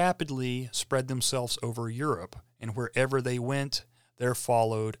Jesuits rapidly spread themselves over Europe, and wherever they went, there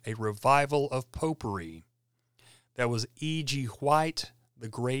followed a revival of popery. That was E.G. White, The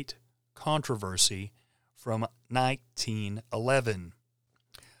Great Controversy, from 1911.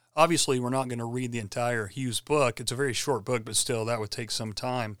 Obviously, we're not going to read the entire Hughes book. It's a very short book, but still, that would take some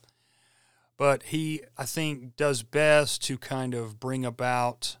time. But he, I think, does best to kind of bring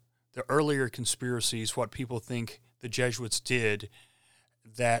about the earlier conspiracies, what people think the Jesuits did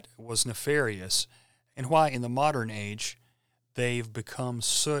that was nefarious, and why in the modern age they've become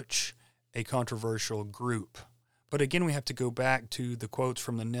such a controversial group. But again, we have to go back to the quotes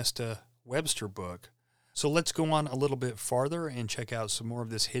from the Nesta Webster book. So let's go on a little bit farther and check out some more of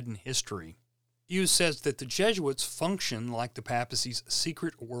this hidden history. Hughes says that the Jesuits function like the papacy's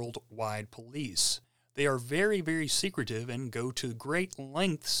secret worldwide police. They are very, very secretive and go to great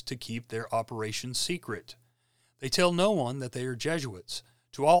lengths to keep their operations secret. They tell no one that they are Jesuits.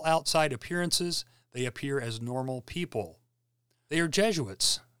 To all outside appearances, they appear as normal people. They are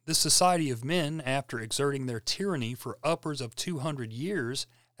Jesuits. This society of men, after exerting their tyranny for upwards of 200 years,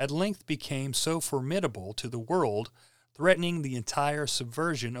 at length became so formidable to the world, threatening the entire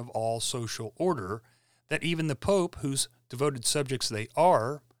subversion of all social order, that even the Pope, whose devoted subjects they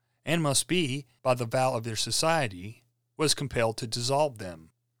are, and must be, by the vow of their society, was compelled to dissolve them.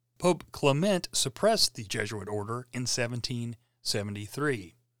 Pope Clement suppressed the Jesuit order in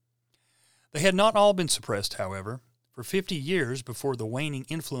 1773. They had not all been suppressed, however. For 50 years before the waning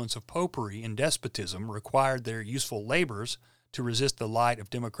influence of popery and despotism required their useful labors to resist the light of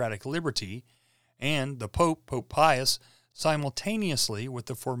democratic liberty, and the Pope, Pope Pius, simultaneously with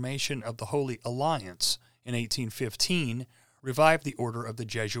the formation of the Holy Alliance in 1815, revived the order of the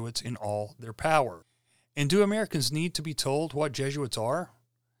Jesuits in all their power. And do Americans need to be told what Jesuits are?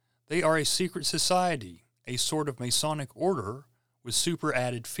 They are a secret society, a sort of Masonic order with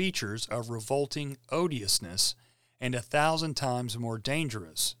superadded features of revolting odiousness and 1,000 times more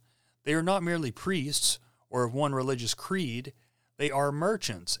dangerous. They are not merely priests or of one religious creed. They are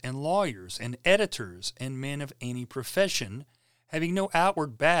merchants and lawyers and editors and men of any profession, having no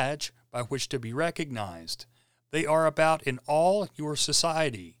outward badge by which to be recognized. They are about in all your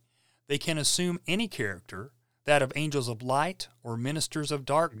society. They can assume any character, that of angels of light or ministers of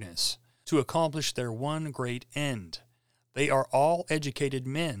darkness, to accomplish their one great end. They are all educated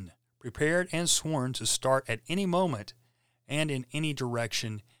men, prepared and sworn to start at any moment and in any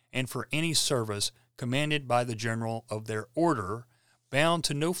direction and for any service commanded by the general of their order, bound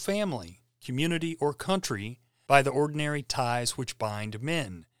to no family, community, or country by the ordinary ties which bind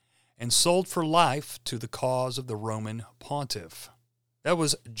men, and sold for life to the cause of the Roman pontiff. That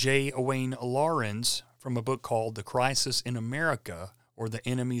was J. Owain Laurens from a book called The Crisis in America, or The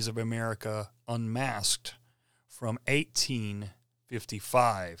Enemies of America Unmasked, from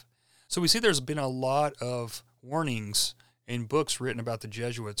 1855. So we see there's been a lot of warnings in books written about the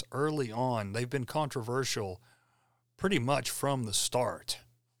Jesuits early on. They've been controversial pretty much from the start.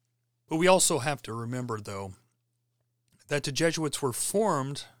 But we also have to remember, though, that the Jesuits were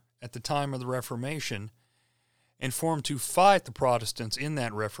formed at the time of the Reformation and formed to fight the Protestants in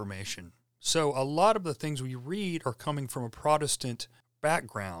that Reformation. So a lot of the things we read are coming from a Protestant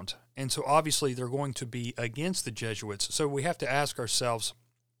background, and so obviously they're going to be against the Jesuits. So we have to ask ourselves,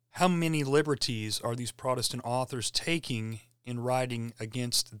 how many liberties are these Protestant authors taking in writing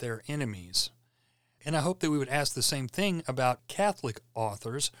against their enemies? And I hope that we would ask the same thing about Catholic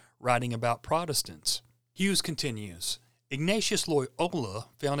authors writing about Protestants. Hughes continues, Ignatius Loyola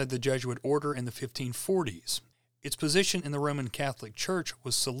founded the Jesuit order in the 1540s. Its position in the Roman Catholic Church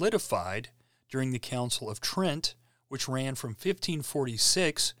was solidified during the Council of Trent, which ran from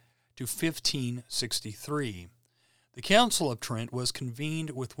 1546 to 1563. The Council of Trent was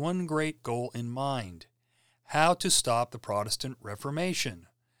convened with one great goal in mind: how to stop the Protestant Reformation.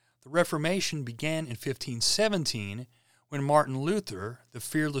 The Reformation began in 1517 when Martin Luther, the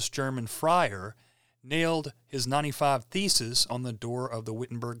fearless German friar, nailed his 95 Theses on the door of the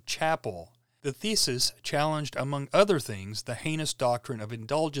Wittenberg Chapel. The thesis challenged, among other things, the heinous doctrine of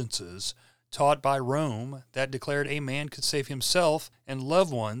indulgences taught by Rome that declared a man could save himself and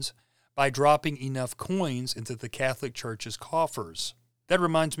loved ones by dropping enough coins into the Catholic Church's coffers. That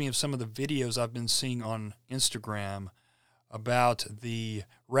reminds me of some of the videos I've been seeing on Instagram about the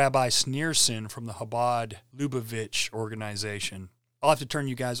Rabbi Sneerson from the Chabad Lubavitch organization. I'll have to turn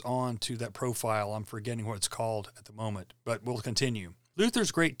you guys on to that profile. I'm forgetting what it's called at the moment, but we'll continue.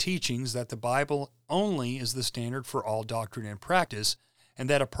 Luther's great teachings that the Bible only is the standard for all doctrine and practice, and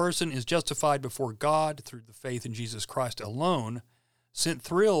that a person is justified before God through the faith in Jesus Christ alone, sent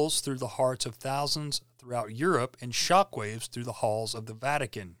thrills through the hearts of thousands throughout Europe and shockwaves through the halls of the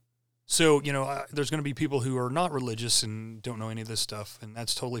Vatican. So, there's going to be people who are not religious and don't know any of this stuff, and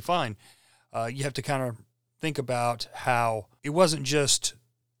that's totally fine. You have to kind of think about how it wasn't just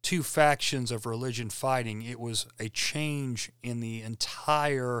two factions of religion fighting. It was a change in the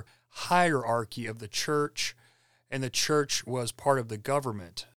entire hierarchy of the church, and the church was part of the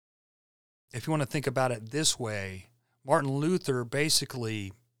government. If you want to think about it this way, Martin Luther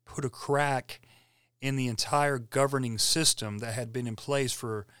basically put a crack in the entire governing system that had been in place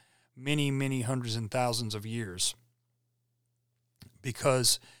for many, many hundreds and thousands of years,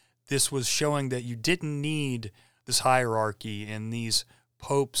 because this was showing that you didn't need this hierarchy and these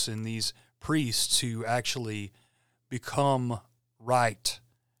popes and these priests to actually become right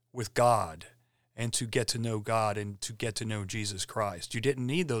with God and to get to know God and to get to know Jesus Christ. You didn't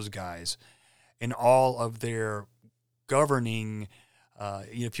need those guys in all of their governing,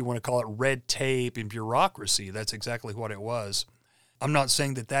 if you want to call it red tape and bureaucracy. That's exactly what it was. I'm not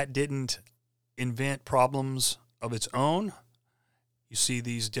saying that didn't invent problems of its own. You see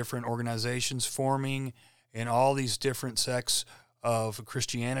these different organizations forming and all these different sects of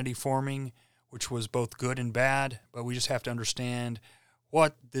Christianity forming, which was both good and bad, but we just have to understand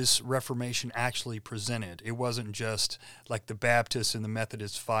what this Reformation actually presented. It wasn't just like the Baptists and the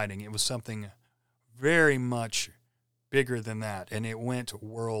Methodists fighting. It was something very much bigger than that, and it went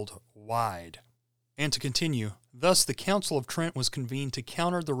worldwide. And to continue, thus the Council of Trent was convened to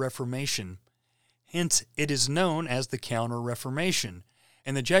counter the Reformation. Hence, it is known as the Counter-Reformation,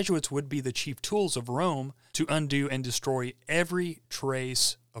 and the Jesuits would be the chief tools of Rome to undo and destroy every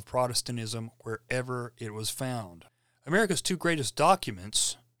trace of Protestantism wherever it was found. America's two greatest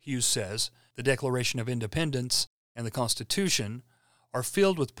documents, Hughes says, the Declaration of Independence and the Constitution, are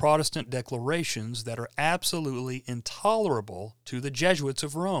filled with Protestant declarations that are absolutely intolerable to the Jesuits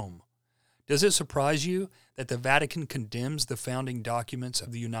of Rome. Does it surprise you that the Vatican condemns the founding documents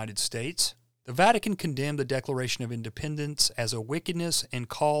of the United States? The Vatican condemned the Declaration of Independence as a wickedness and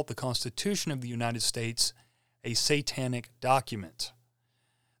called the Constitution of the United States a satanic document.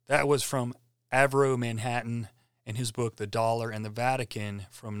 That was from Avro Manhattan in his book The Dollar and the Vatican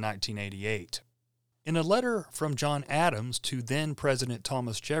from 1988. In a letter from John Adams to then-President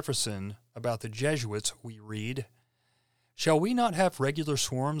Thomas Jefferson about the Jesuits, we read, "Shall we not have regular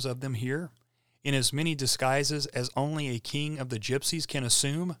swarms of them here, in as many disguises as only a king of the gypsies can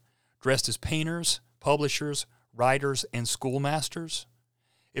assume, dressed as painters, publishers, writers, and schoolmasters?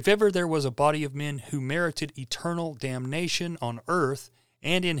 If ever there was a body of men who merited eternal damnation on earth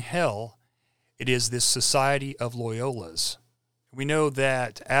and in hell, it is this Society of Loyolas." We know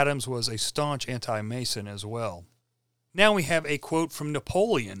that Adams was a staunch anti-Mason as well. Now we have a quote from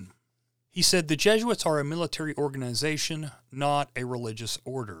Napoleon. He said, "The Jesuits are a military organization, not a religious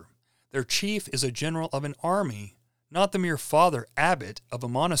order. Their chief is a general of an army, not the mere father abbot of a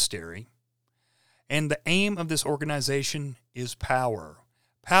monastery. And the aim of this organization is power.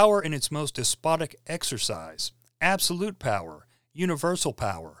 Power in its most despotic exercise, absolute power, universal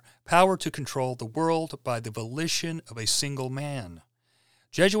power, power to control the world by the volition of a single man.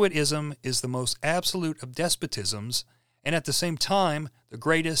 Jesuitism is the most absolute of despotisms, and at the same time the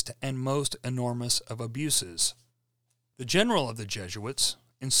greatest and most enormous of abuses. The general of the Jesuits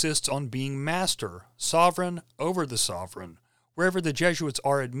insists on being master, sovereign over the sovereign. Wherever the Jesuits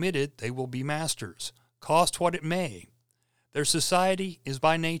are admitted, they will be masters, cost what it may. Their society is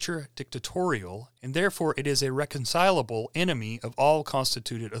by nature dictatorial, and therefore it is a reconcilable enemy of all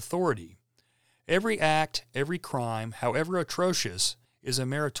constituted authority. Every act, every crime, however atrocious, is a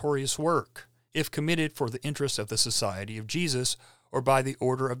meritorious work, if committed for the interest of the Society of Jesus or by the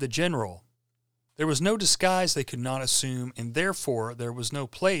order of the general. There was no disguise they could not assume, and therefore there was no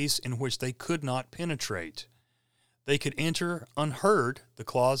place in which they could not penetrate. They could enter unheard the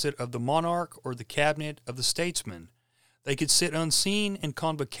closet of the monarch or the cabinet of the statesman. They could sit unseen in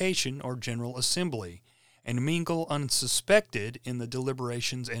convocation or general assembly, and mingle unsuspected in the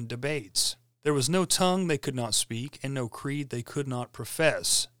deliberations and debates. There was no tongue they could not speak, and no creed they could not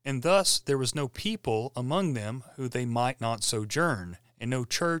profess, and thus there was no people among them who they might not sojourn, and no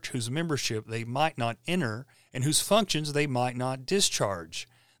church whose membership they might not enter, and whose functions they might not discharge.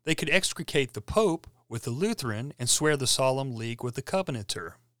 They could extricate the Pope with the Lutheran and swear the solemn league with the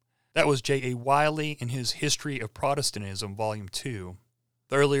Covenanter. That was J.A. Wiley in his History of Protestantism, Volume 2.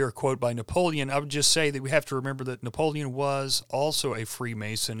 The earlier quote by Napoleon, I would just say that we have to remember that Napoleon was also a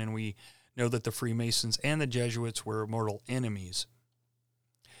Freemason, and we know that the Freemasons and the Jesuits were mortal enemies.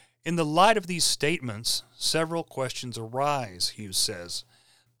 In the light of these statements, several questions arise, Hughes says.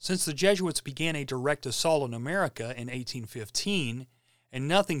 Since the Jesuits began a direct assault on America in 1815, and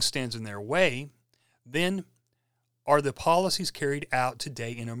nothing stands in their way, then are the policies carried out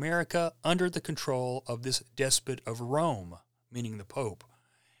today in America under the control of this despot of Rome, meaning the Pope?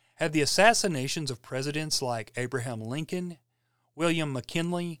 Have the assassinations of presidents like Abraham Lincoln, William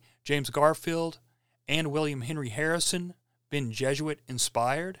McKinley, James Garfield, and William Henry Harrison been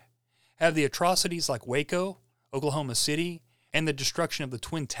Jesuit-inspired? Have the atrocities like Waco, Oklahoma City, and the destruction of the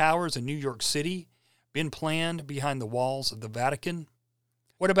Twin Towers in New York City been planned behind the walls of the Vatican?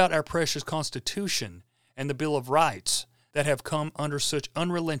 What about our precious Constitution and the Bill of Rights that have come under such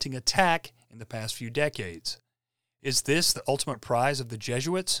unrelenting attack in the past few decades? Is this the ultimate prize of the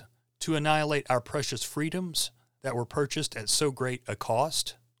Jesuits, to annihilate our precious freedoms that were purchased at so great a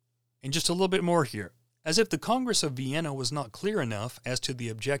cost? And just a little bit more here. As if the Congress of Vienna was not clear enough as to the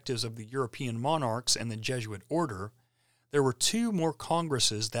objectives of the European monarchs and the Jesuit order, there were two more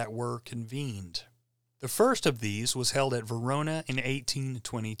congresses that were convened. The first of these was held at Verona in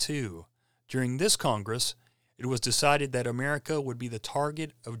 1822. During this Congress, it was decided that America would be the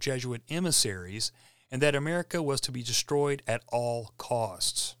target of Jesuit emissaries and that America was to be destroyed at all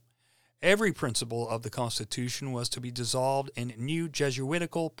costs. Every principle of the Constitution was to be dissolved, and new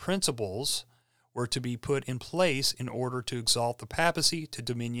Jesuitical principles were to be put in place in order to exalt the papacy to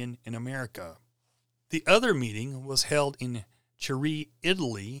dominion in America. The other meeting was held in Chieri,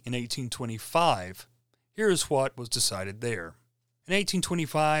 Italy in 1825. Here is what was decided there. In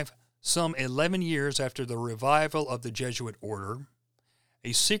 1825, some 11 years after the revival of the Jesuit order,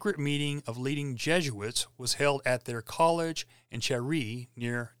 a secret meeting of leading Jesuits was held at their college in Chieri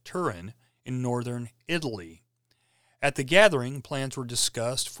near Turin in northern Italy. At the gathering, plans were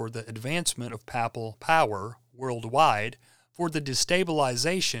discussed for the advancement of papal power worldwide, for the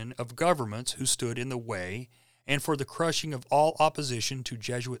destabilization of governments who stood in the way, and for the crushing of all opposition to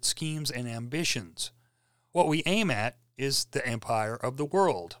Jesuit schemes and ambitions. What we aim at is the empire of the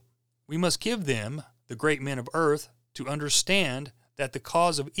world. We must give them, the great men of earth, to understand that the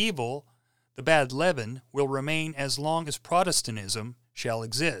cause of evil, the bad leaven, will remain as long as Protestantism shall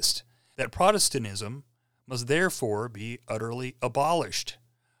exist, that Protestantism must therefore be utterly abolished.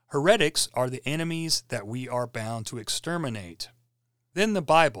 Heretics are the enemies that we are bound to exterminate. Then the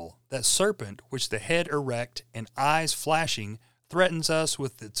Bible, that serpent which the head erect and eyes flashing threatens us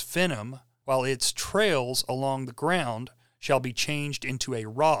with its venom, while its trails along the ground shall be changed into a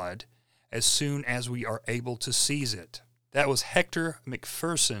rod as soon as we are able to seize it. That was Hector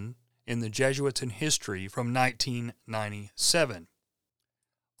McPherson in The Jesuits in History from 1997.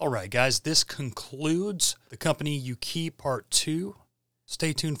 All right, guys, this concludes The Company You Keep Part 2.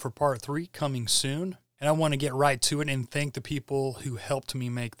 Stay tuned for Part 3 coming soon. And I want to get right to it and thank the people who helped me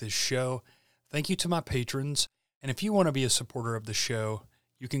make this show. Thank you to my patrons. And if you want to be a supporter of the show,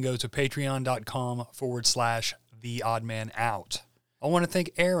 you can go to patreon.com/TheOddManOut. I want to thank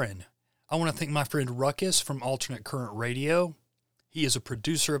Aaron. I want to thank my friend Ruckus from Alternate Current Radio. He is a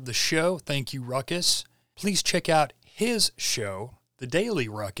producer of the show. Thank you, Ruckus. Please check out his show, The Daily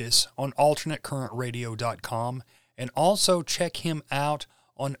Ruckus, on alternatecurrentradio.com, and also check him out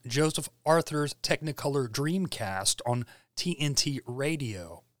on Joseph Arthur's Technicolor Dreamcast on TNT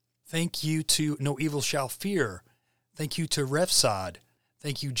Radio. Thank you to No Evil Shall Fear. Thank you to Refsod.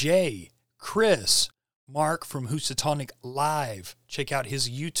 Thank you, Jay, Chris, Mark from Housatonic Live. Check out his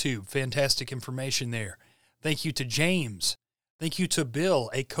YouTube. Fantastic information there. Thank you to James. Thank you to Bill,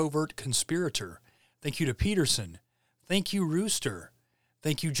 a covert conspirator. Thank you to Peterson. Thank you, Rooster.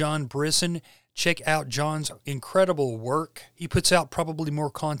 Thank you, John Brisson. Check out John's incredible work. He puts out probably more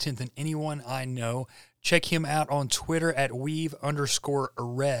content than anyone I know. Check him out on Twitter at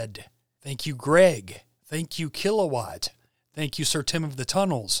weave_red. Thank you, Greg. Thank you, Kilowatt. Thank you, Sir Tim of the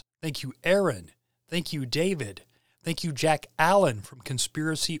Tunnels. Thank you, Aaron. Thank you, David. Thank you, Jack Allen from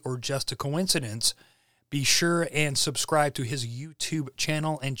Conspiracy or Just a Coincidence. Be sure and subscribe to his YouTube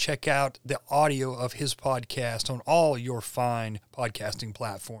channel and check out the audio of his podcast on all your fine podcasting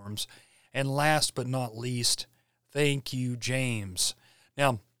platforms. And last but not least, thank you, James.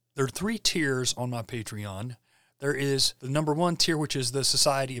 Now, there are 3 tiers on my Patreon. There is the number 1 tier, which is the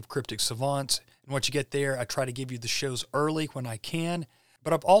Society of Cryptic Savants. And once you get there, I try to give you the shows early when I can.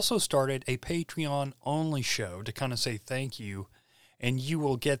 But I've also started a Patreon-only show to kind of say thank you, and you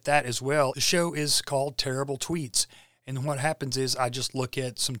will get that as well. The show is called Terrible Tweets, and what happens is I just look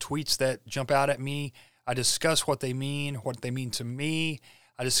at some tweets that jump out at me. I discuss what they mean to me.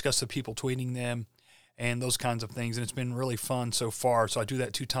 I discuss the people tweeting them and those kinds of things, and it's been really fun so far, so I do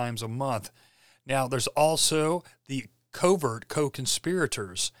that 2 times a month. Now, there's also the Covert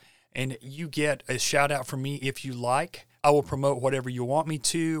Co-Conspirators, and you get a shout-out from me if you like. I will promote whatever you want me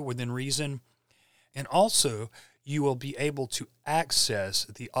to within reason, and also you will be able to access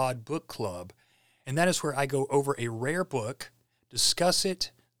the Odd Book Club, and that is where I go over a rare book, discuss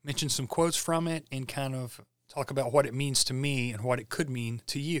it, mention some quotes from it, and kind of talk about what it means to me and what it could mean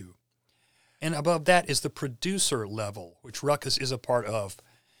to you. And above that is the producer level, which Ruckus is a part of.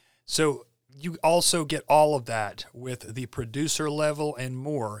 So you also get all of that with the producer level and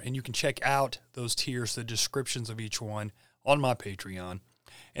more, and you can check out those tiers, the descriptions of each one on my Patreon,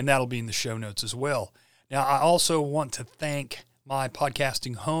 and that'll be in the show notes as well. Now, I also want to thank my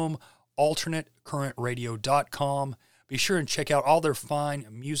podcasting home, alternatecurrentradio.com. Be sure and check out all their fine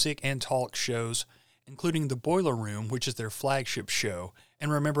music and talk shows, including The Boiler Room, which is their flagship show.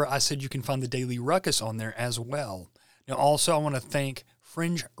 And remember, I said you can find the Daily Ruckus on there as well. Now, also, I want to thank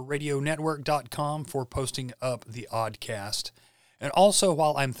FringeRadioNetwork.com for posting up the Oddcast. And also,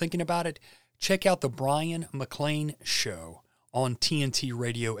 while I'm thinking about it, check out the Brian McLean Show on TNT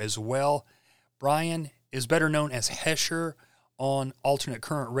Radio as well. Brian is better known as Hesher on Alternate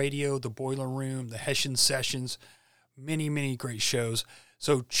Current Radio, The Boiler Room, the Hessian Sessions, many, many great shows.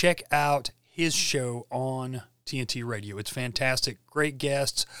 So check out his show on TNT Radio. It's fantastic. Great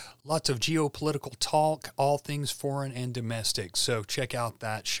guests, lots of geopolitical talk, all things foreign and domestic. So check out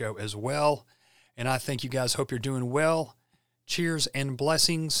that show as well. And I thank you guys. Hope you're doing well. Cheers and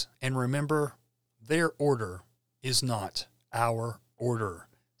blessings. And remember, their order is not our order.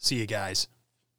 See you guys.